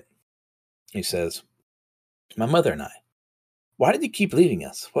say it. He says, my mother and I. Why did he keep leaving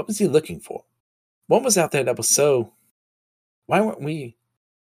us? What was he looking for? What was out there that was so... Why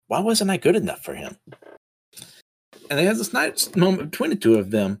wasn't I good enough for him? And they have this nice moment between the two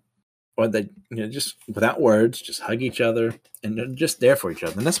of them, or they, just without words, just hug each other, and they're just there for each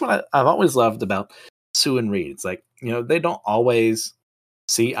other. And that's what I've always loved about Sue and Reed. It's like, they don't always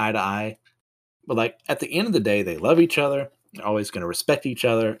see eye to eye, but like at the end of the day, they love each other. They're always going to respect each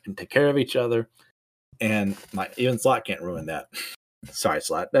other and take care of each other. And even Slot can't ruin that. Sorry,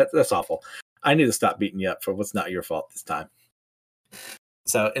 Slot. That's awful. I need to stop beating you up for what's not your fault this time.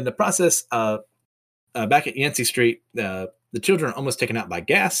 So in the process, back at Yancey Street, the children are almost taken out by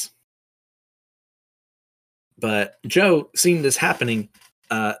gas. But Joe, seeing this happening,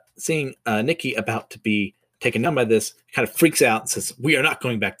 seeing Nikki about to be taken down by this, kind of freaks out and says, we are not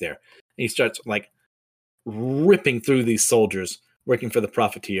going back there. And he starts ripping through these soldiers working for the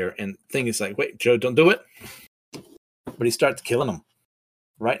Profiteer. And thing is like, wait, Joe, don't do it. But he starts killing them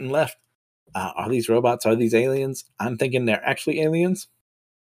right and left. Are these robots? Are these aliens? I'm thinking they're actually aliens.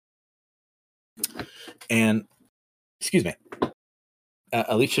 And, excuse me,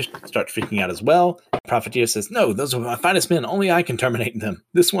 Alicia starts freaking out as well. Profiteer says, no, those are my finest men. Only I can terminate them.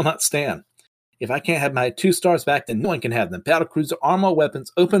 This will not stand. If I can't have my 2 stars back, then no one can have them. Battle cruiser, arm all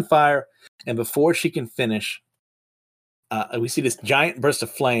weapons, open fire. And before she can finish, we see this giant burst of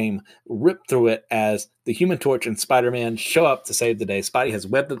flame rip through it as the Human Torch and Spider-Man show up to save the day. Spidey has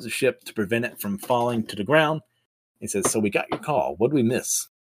webbed up the ship to prevent it from falling to the ground. He says, so we got your call. What did we miss?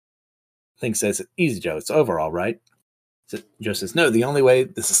 Thing says, easy, Joe. It's over, all right. So Joe says, no, the only way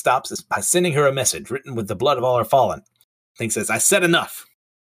this stops is by sending her a message written with the blood of all our fallen. Thing says, I said enough.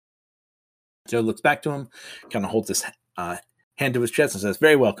 Joe looks back to him, kind of holds his hand to his chest and says,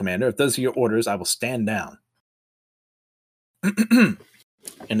 very well, Commander. If those are your orders, I will stand down.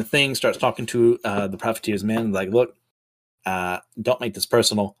 And the Thing starts talking to the Profiteer's men, like, look, don't make this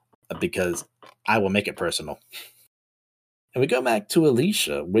personal because I will make it personal. And we go back to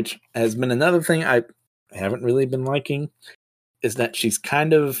Alicia, which has been another thing I haven't really been liking, is that she's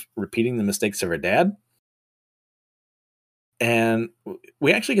kind of repeating the mistakes of her dad. And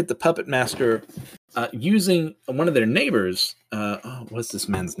we actually get the Puppet Master using one of their neighbors. What's this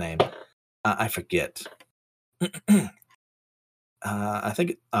man's name? I forget. I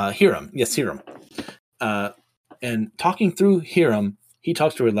think Hiram. Yes, Hiram. And talking through Hiram, he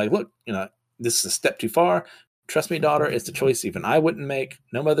talks to her like, look, this is a step too far. Trust me, daughter, it's a choice even I wouldn't make.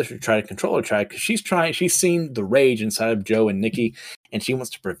 No mother should try to control her child because she's seen the rage inside of Joe and Nikki, and she wants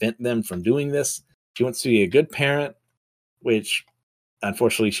to prevent them from doing this. She wants to be a good parent, which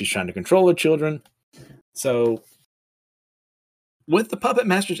unfortunately she's trying to control her children. So with the Puppet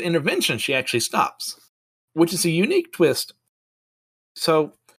Master's intervention, she actually stops, which is a unique twist.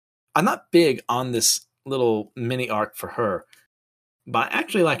 So I'm not big on this little mini arc for her, but I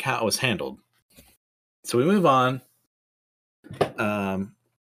actually like how it was handled. So we move on.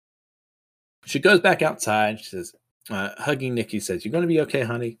 She goes back outside. She says, hugging Nikki, says, "You're going to be okay,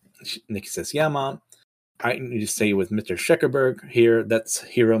 honey?" Nikki says, "Yeah, Mom. I need to stay with Mr. Scheckerberg here. That's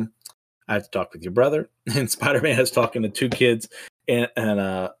Hiram. I have to talk with your brother." And Spider-Man is talking to 2 kids and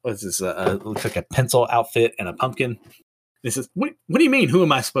what's this? Looks like a pencil outfit and a pumpkin. He says, what do you mean? Who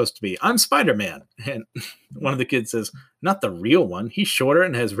am I supposed to be? I'm Spider-Man. And one of the kids says, not the real one. He's shorter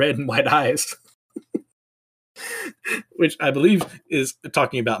and has red and white eyes. Which I believe is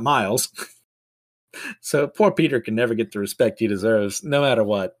talking about Miles. So poor Peter can never get the respect he deserves, no matter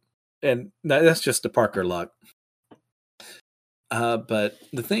what. And that's just the Parker luck. But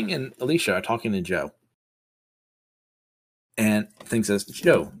the Thing and Alicia are talking to Joe. And Thing says,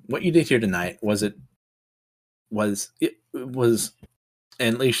 Joe, what you did here tonight, was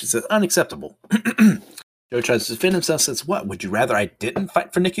and Alicia says, unacceptable. Joe tries to defend himself, says, what, would you rather I didn't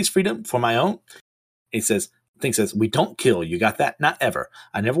fight for Nikki's freedom, for my own? He says, Thing says, we don't kill, you got that? Not ever.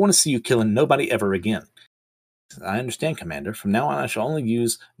 I never want to see you killing nobody ever again. Says, I understand, Commander. From now on, I shall only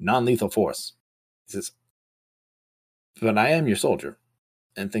use non-lethal force. He says, but I am your soldier.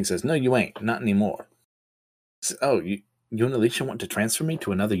 And Thing says, no, you ain't, not anymore. He says, oh, you and Alicia want to transfer me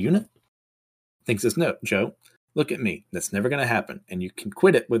to another unit? Thing says, no, Joe. Look at me. That's never going to happen. And you can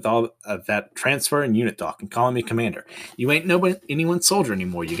quit it with all of that transfer and unit talk and calling me commander. You ain't anyone's soldier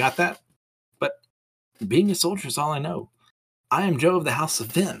anymore. You got that? But being a soldier is all I know. I am Joe of the House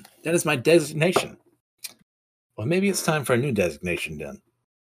of Ben. That is my designation. Well, maybe it's time for a new designation then.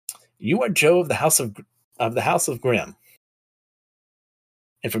 You are Joe of the House of Grimm.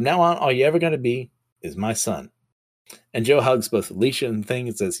 And from now on, all you ever got to be is my son. And Joe hugs both Alicia and Thing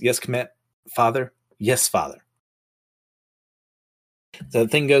and says, yes, Command, Father. Yes, Father. So the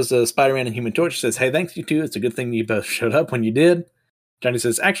Thing goes to Spider-Man and Human Torch, says, hey, thanks you two. It's a good thing you both showed up when you did. Johnny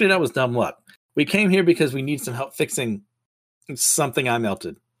says, actually, that was dumb luck. We came here because we need some help fixing something I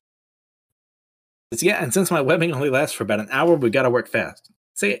melted. It's, yeah, and since my webbing only lasts for about an hour, we got to work fast.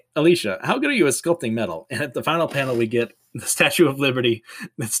 Say, Alicia, how good are you at sculpting metal? And at the final panel, we get the Statue of Liberty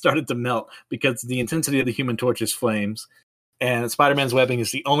that started to melt because of the intensity of the Human Torch's flames. And Spider-Man's webbing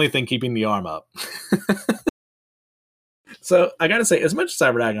is the only thing keeping the arm up. So I got to say, as much as I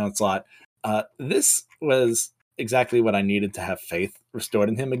rag on Slott, this was exactly what I needed to have faith restored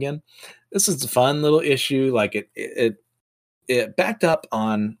in him again. This is a fun little issue. Like it backed up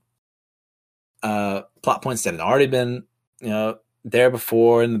on plot points that had already been, there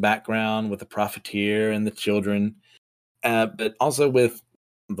before in the background with the Profiteer and the children, but also with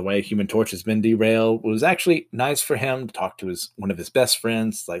the way Human Torch has been derailed. It was actually nice for him to talk to one of his best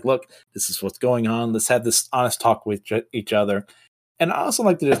friends. Like, look, this is what's going on. Let's have this honest talk with each other. And I also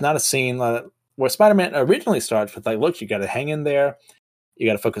like that there's not a scene where Spider-Man originally starts with, like, look, you got to hang in there. You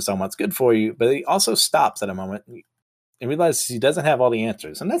got to focus on what's good for you. But he also stops at a moment and realizes he doesn't have all the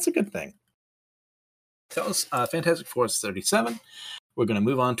answers. And that's a good thing. That was Fantastic Four 37. We're going to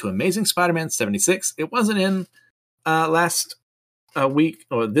move on to Amazing Spider-Man 76. It wasn't in last week,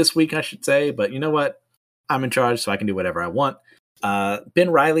 or this week, I should say, but you know what? I'm in charge, so I can do whatever I want. Ben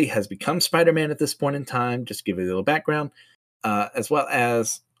Reilly has become Spider-Man at this point in time, just to give you a little background, as well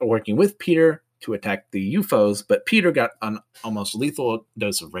as working with Peter to attack the UFOs, but Peter got an almost lethal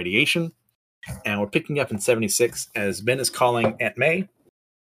dose of radiation, and we're picking up in 76 as Ben is calling Aunt May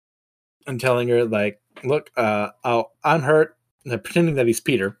and telling her, like, look, I'm hurt. They're pretending that he's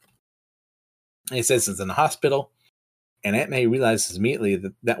Peter. And he says he's in the hospital. And Aunt May realizes immediately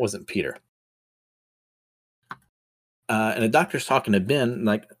that that wasn't Peter. And the doctor's talking to Ben,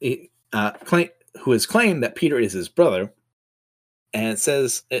 like, who has claimed that Peter is his brother. And it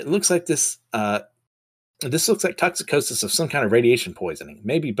says, it looks like this looks like toxicosis of some kind of radiation poisoning.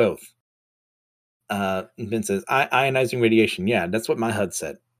 Maybe both. And Ben says, ionizing radiation. Yeah, that's what my HUD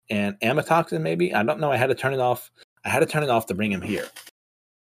said. And amatoxin, maybe? I don't know. I had to turn it off. To bring him here.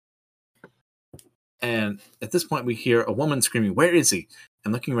 And at this point, we hear a woman screaming, where is he?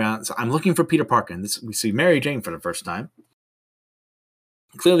 And looking around. So I'm looking for Peter Parker. And we see Mary Jane for the first time.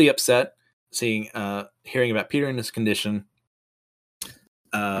 Clearly upset, hearing about Peter in this condition.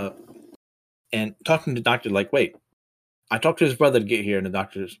 And talking to Doctor, like, wait, I talked to his brother to get here.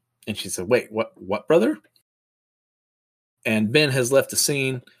 And she said, wait, what brother? And Ben has left the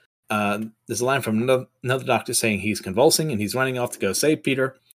scene. There's a line from another doctor saying he's convulsing and he's running off to go save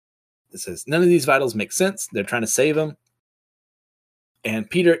Peter. It says, none of these vitals make sense. They're trying to save him. And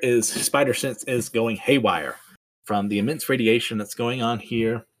Peter's spider sense is going haywire from the immense radiation that's going on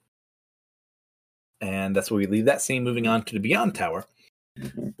here. And that's where we leave that scene, moving on to the Beyond Tower,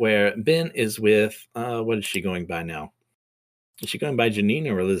 where Ben is with, what is she going by now? Is she going by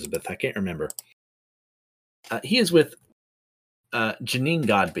Janine or Elizabeth? I can't remember. He is with Janine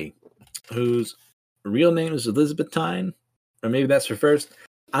Godby, whose real name is Elizabeth Tyne, or maybe that's her first.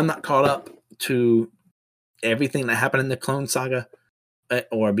 I'm not caught up to everything that happened in the Clone Saga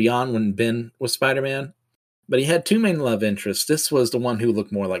or beyond when Ben was Spider-Man, but he had two main love interests. This was the one who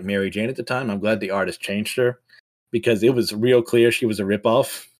looked more like Mary Jane at the time. I'm glad the artist changed her because it was real clear she was a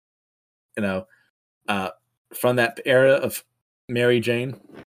ripoff, from that era of Mary Jane.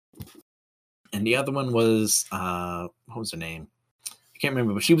 And the other one was, what was her name? I can't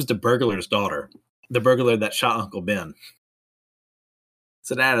remember, but she was the burglar's daughter, the burglar that shot Uncle Ben.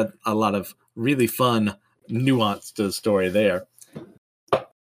 So that added a lot of really fun nuance to the story there.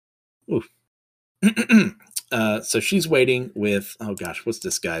 So she's waiting with, oh gosh, what's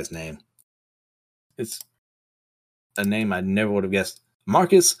this guy's name? It's a name I never would have guessed.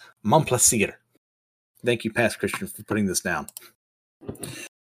 Marcus Montplaisir. Thank you, Past Christian, for putting this down.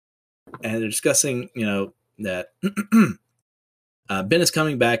 And they're discussing, that Ben is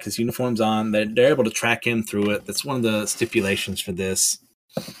coming back, his uniform's on. They're able to track him through it. That's one of the stipulations for this.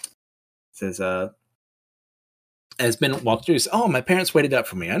 It says, as Ben walked through, he says, oh, my parents waited up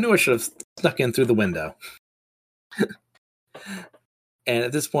for me. I knew I should have snuck in through the window. And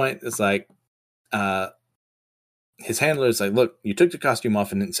at this point, it's like, his handler is like, look, you took the costume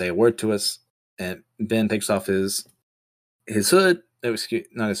off and didn't say a word to us. And Ben takes off his hood,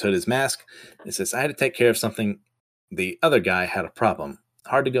 not his hood, his mask. It says, I had to take care of something the other guy had a problem.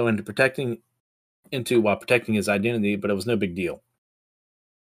 Hard to go into while protecting his identity, but it was no big deal.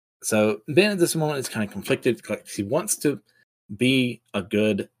 So Ben at this moment is kind of conflicted. He wants to be a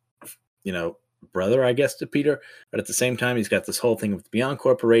good, brother, I guess, to Peter, but at the same time, he's got this whole thing with Beyond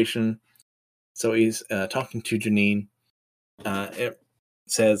Corporation. So he's talking to Janine. It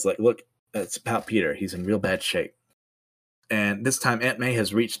says, look, it's about Peter. He's in real bad shape. And this time, Aunt May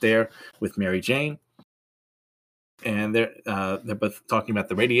has reached there with Mary Jane, and they're both talking about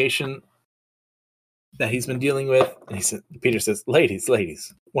the radiation that he's been dealing with. And Peter says,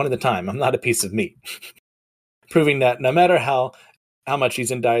 ladies, one at a time. I'm not a piece of meat. Proving that no matter how much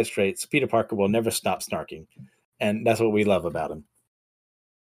he's in dire straits, Peter Parker will never stop snarking. And that's what we love about him.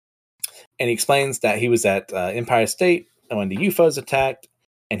 And he explains that he was at Empire State when the UFOs attacked,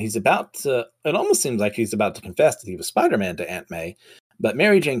 and it almost seems like he's about to confess that he was Spider-Man to Aunt May, but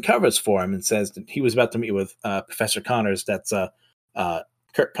Mary Jane covers for him and says that he was about to meet with Professor Connors. That's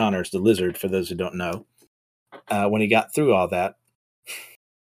Kirk Connors, the lizard, for those who don't know, when he got through all that.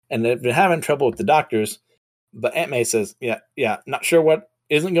 And they've been having trouble with the doctors, but Aunt May says, yeah, not sure what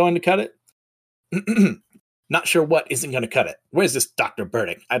isn't going to cut it. Not sure what isn't going to cut it. Where's this Dr.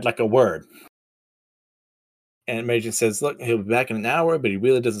 Burdick? I'd like a word. And Mary Jane says, look, he'll be back in an hour, but he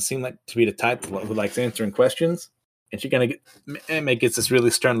really doesn't seem to be the type who likes answering questions. And Aunt May gets this really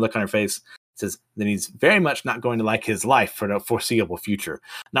stern look on her face. Says, then he's very much not going to like his life for the foreseeable future.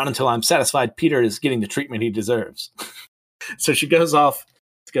 Not until I'm satisfied Peter is getting the treatment he deserves. So she goes off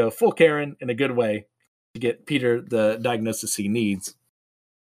to go full Karen in a good way to get Peter the diagnosis he needs.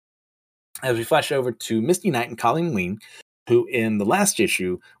 As we flash over to Misty Knight and Colleen Wing, who in the last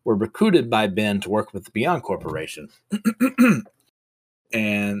issue were recruited by Ben to work with the Beyond Corporation.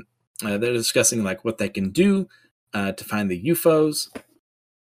 And they're discussing what they can do to find the UFOs.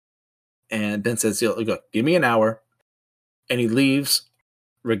 And Ben says, look, give me an hour. And he leaves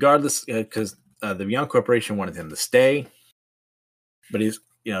regardless, because the Beyond Corporation wanted him to stay. But he's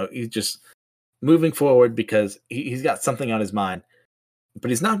just moving forward because he's got something on his mind. But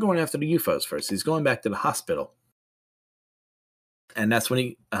he's not going after the UFOs first. He's going back to the hospital. And that's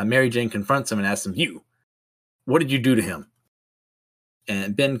when Mary Jane confronts him and asks him, what did you do to him?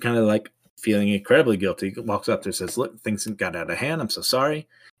 And Ben, kind of feeling incredibly guilty, walks up to her and says, look, things got out of hand. I'm so sorry.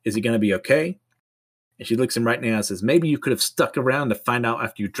 Is he going to be okay? And she looks him right in the eye and says, maybe you could have stuck around to find out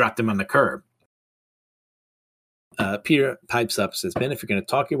after you dropped him on the curb. Peter pipes up and says, Ben, if you're going to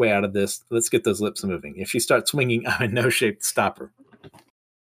talk your way out of this, let's get those lips moving. If she starts swinging, I'm in no shape to stop her.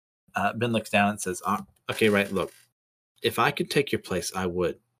 Ben looks down and says, okay, right, look, if I could take your place, I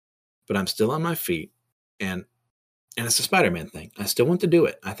would. But I'm still on my feet, and it's a Spider-Man thing. I still want to do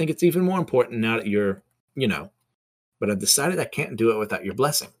it. I think it's even more important now that you're, but I've decided I can't do it without your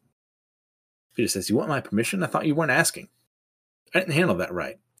blessing. Peter says, you want my permission? I thought you weren't asking. I didn't handle that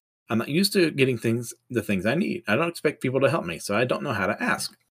right. I'm not used to getting the things I need. I don't expect people to help me, so I don't know how to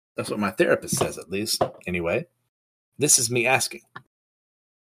ask. That's what my therapist says, at least. Anyway, this is me asking.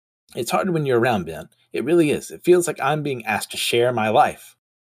 It's hard when you're around, Ben. It really is. It feels like I'm being asked to share my life.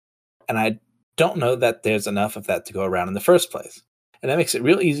 And I don't know that there's enough of that to go around in the first place. And that makes it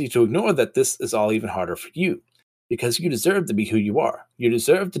real easy to ignore that this is all even harder for you. Because you deserve to be who you are. You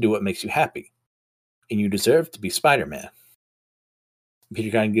deserve to do what makes you happy. And you deserve to be Spider-Man. Peter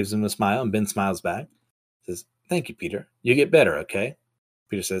kind of gives him a smile, and Ben smiles back. Says, thank you, Peter. You get better, okay?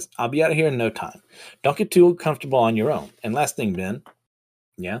 Peter says, I'll be out of here in no time. Don't get too comfortable on your own. And last thing, Ben.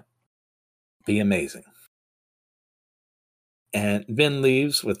 Yeah? Be amazing. And Ben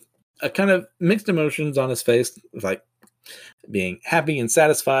leaves with a kind of mixed emotions on his face, being happy and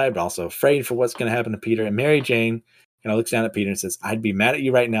satisfied, but also afraid for what's going to happen to Peter. And Mary Jane kind of looks down at Peter and says, I'd be mad at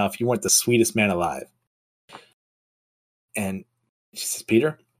you right now if you weren't the sweetest man alive. And she says,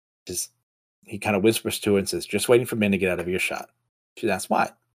 Peter, he kind of whispers to her and says, just waiting for Ben to get out of earshot. She asks, why?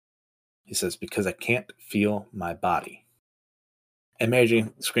 He says, because I can't feel my body. And Mary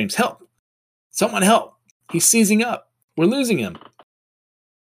Jane screams, help! Someone help! He's seizing up. We're losing him.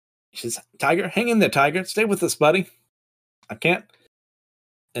 She says, Tiger, hang in there, Tiger. Stay with us, buddy. I can't.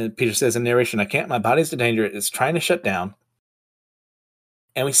 And Peter says in narration, I can't. My body's in danger. It's trying to shut down.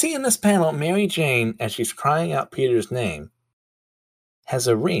 And we see in this panel, Mary Jane, as she's crying out Peter's name, has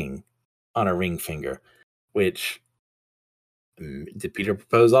a ring on her ring finger, which, did Peter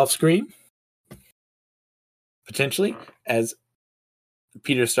propose off screen? Potentially, as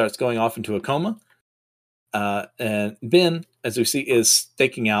Peter starts going off into a coma. And Ben, as we see, is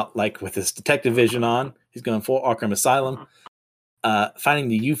staking out with his detective vision on. He's going full Arkham Asylum, finding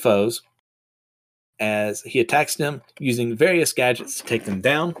the UFOs as he attacks them using various gadgets to take them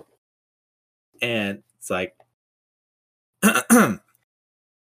down. And it's As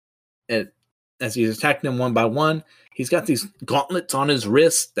he's attacking them one by one, he's got these gauntlets on his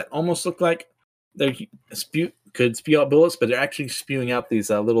wrists that almost look like they could spew out bullets, but they're actually spewing out these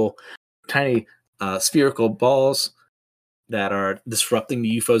little tiny spherical balls that are disrupting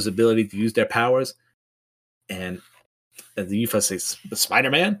the UFO's ability to use their powers. And as the UFO says,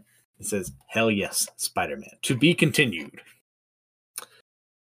 Spider-Man? It says, hell yes, Spider-Man. To be continued.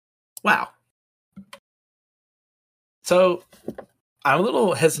 Wow. So I'm a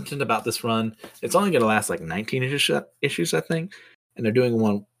little hesitant about this run. It's only going to last like 19 issues, I think. And they're doing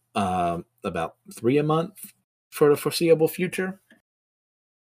one about 3 a month for the foreseeable future.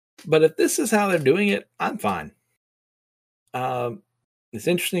 But if this is how they're doing it, I'm fine. It's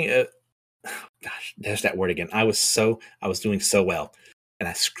interesting. Gosh, there's that word again. I was doing so well, and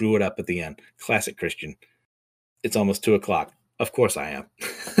I screw it up at the end. Classic Christian. It's almost 2:00. Of course I am.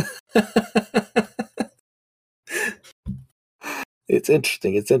 It's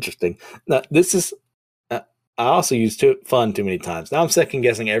interesting. Now, this is, I also used fun too many times. Now I'm second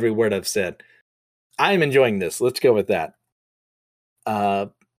guessing every word I've said. I am enjoying this. Let's go with that.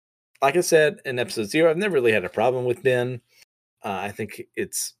 Like I said in episode 0, I've never really had a problem with Ben. I think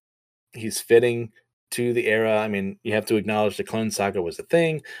he's fitting to the era. I mean, you have to acknowledge the Clone Saga was a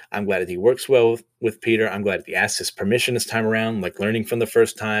thing. I'm glad that he works well with Peter. I'm glad that he asked his permission this time around, like learning from the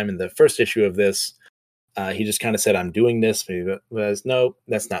first time. In the first issue of this, he just kind of said, I'm doing this. But he was, no,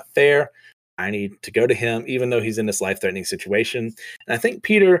 that's not fair. I need to go to him, even though he's in this life-threatening situation. And I think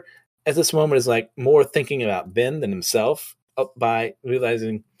Peter, at this moment, is like more thinking about Ben than himself, by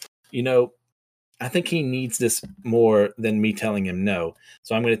realizing, I think he needs this more than me telling him no.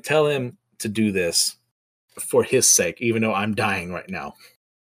 So I'm going to tell him to do this for his sake, even though I'm dying right now.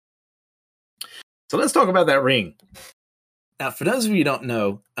 So let's talk about that ring. Now, for those of you who don't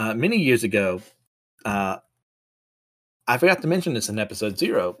know, many years ago, I forgot to mention this in episode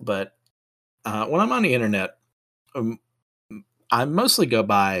 0, but when I'm on the internet, I mostly go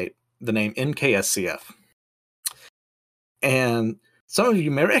by the name NKSCF. And some of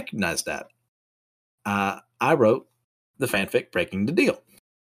you may recognize that. I wrote the fanfic Breaking the Deal.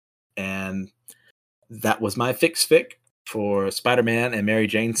 And that was my fic for Spider-Man and Mary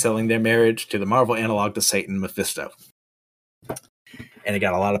Jane selling their marriage to the Marvel analog to Satan, Mephisto. And it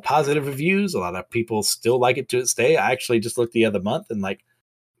got a lot of positive reviews. A lot of people still like it to this day. I actually just looked the other month and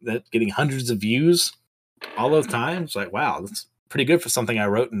getting hundreds of views all the time. It's like, wow, that's pretty good for something I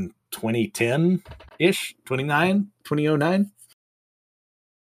wrote in 2010-ish, 2009,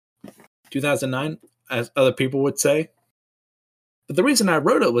 2009, as other people would say. But the reason I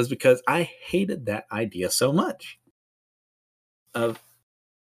wrote it was because I hated that idea so much of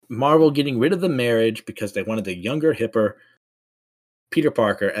Marvel getting rid of the marriage because they wanted a younger, hipper Peter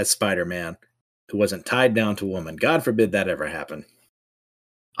Parker as Spider-Man who wasn't tied down to a woman. God forbid that ever happen.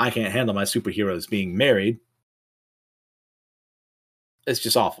 I can't handle my superheroes being married. It's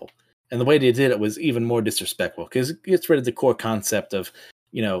just awful. And the way they did it was even more disrespectful because it gets rid of the core concept of,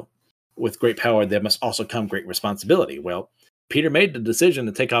 with great power, there must also come great responsibility. Well, Peter made the decision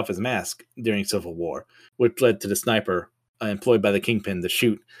to take off his mask during Civil War, which led to the sniper employed by the Kingpin to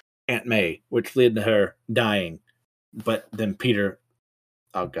shoot Aunt May, which led to her dying. But then Peter,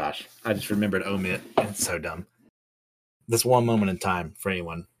 oh gosh, I just remembered omit. It's so dumb. This one moment in time for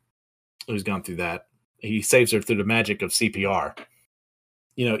anyone who's gone through that. He saves her through the magic of CPR.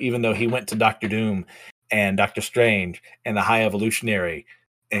 Even though he went to Doctor Doom and Doctor Strange and the High Evolutionary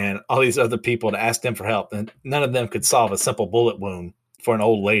and all these other people to ask them for help, and none of them could solve a simple bullet wound for an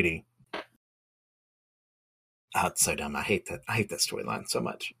old lady. Oh, it's so dumb. I hate that storyline so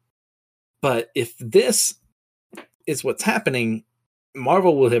much. But if this is what's happening,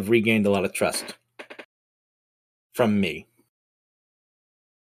 Marvel will have regained a lot of trust from me.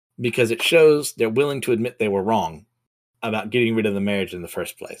 Because it shows they're willing to admit they were wrong about getting rid of the marriage in the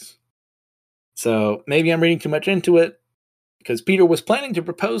first place. So maybe I'm reading too much into it, because Peter was planning to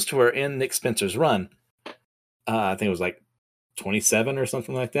propose to her in Nick Spencer's run. I think it was like 27 or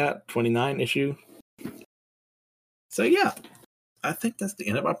something like that, 29 issue. So yeah, I think that's the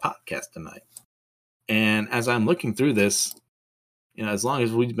end of our podcast tonight. And as I'm looking through this, as long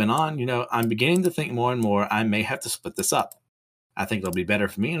as we've been on, I'm beginning to think more and more I may have to split this up. I think it'll be better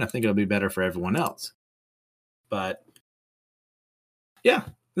for me, and I think it'll be better for everyone else. But yeah,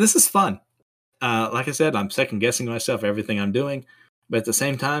 this is fun. Like I said, I'm second guessing myself everything I'm doing, but at the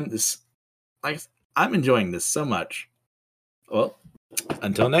same time, I'm enjoying this so much. Well,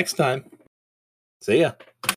 until next time, see ya.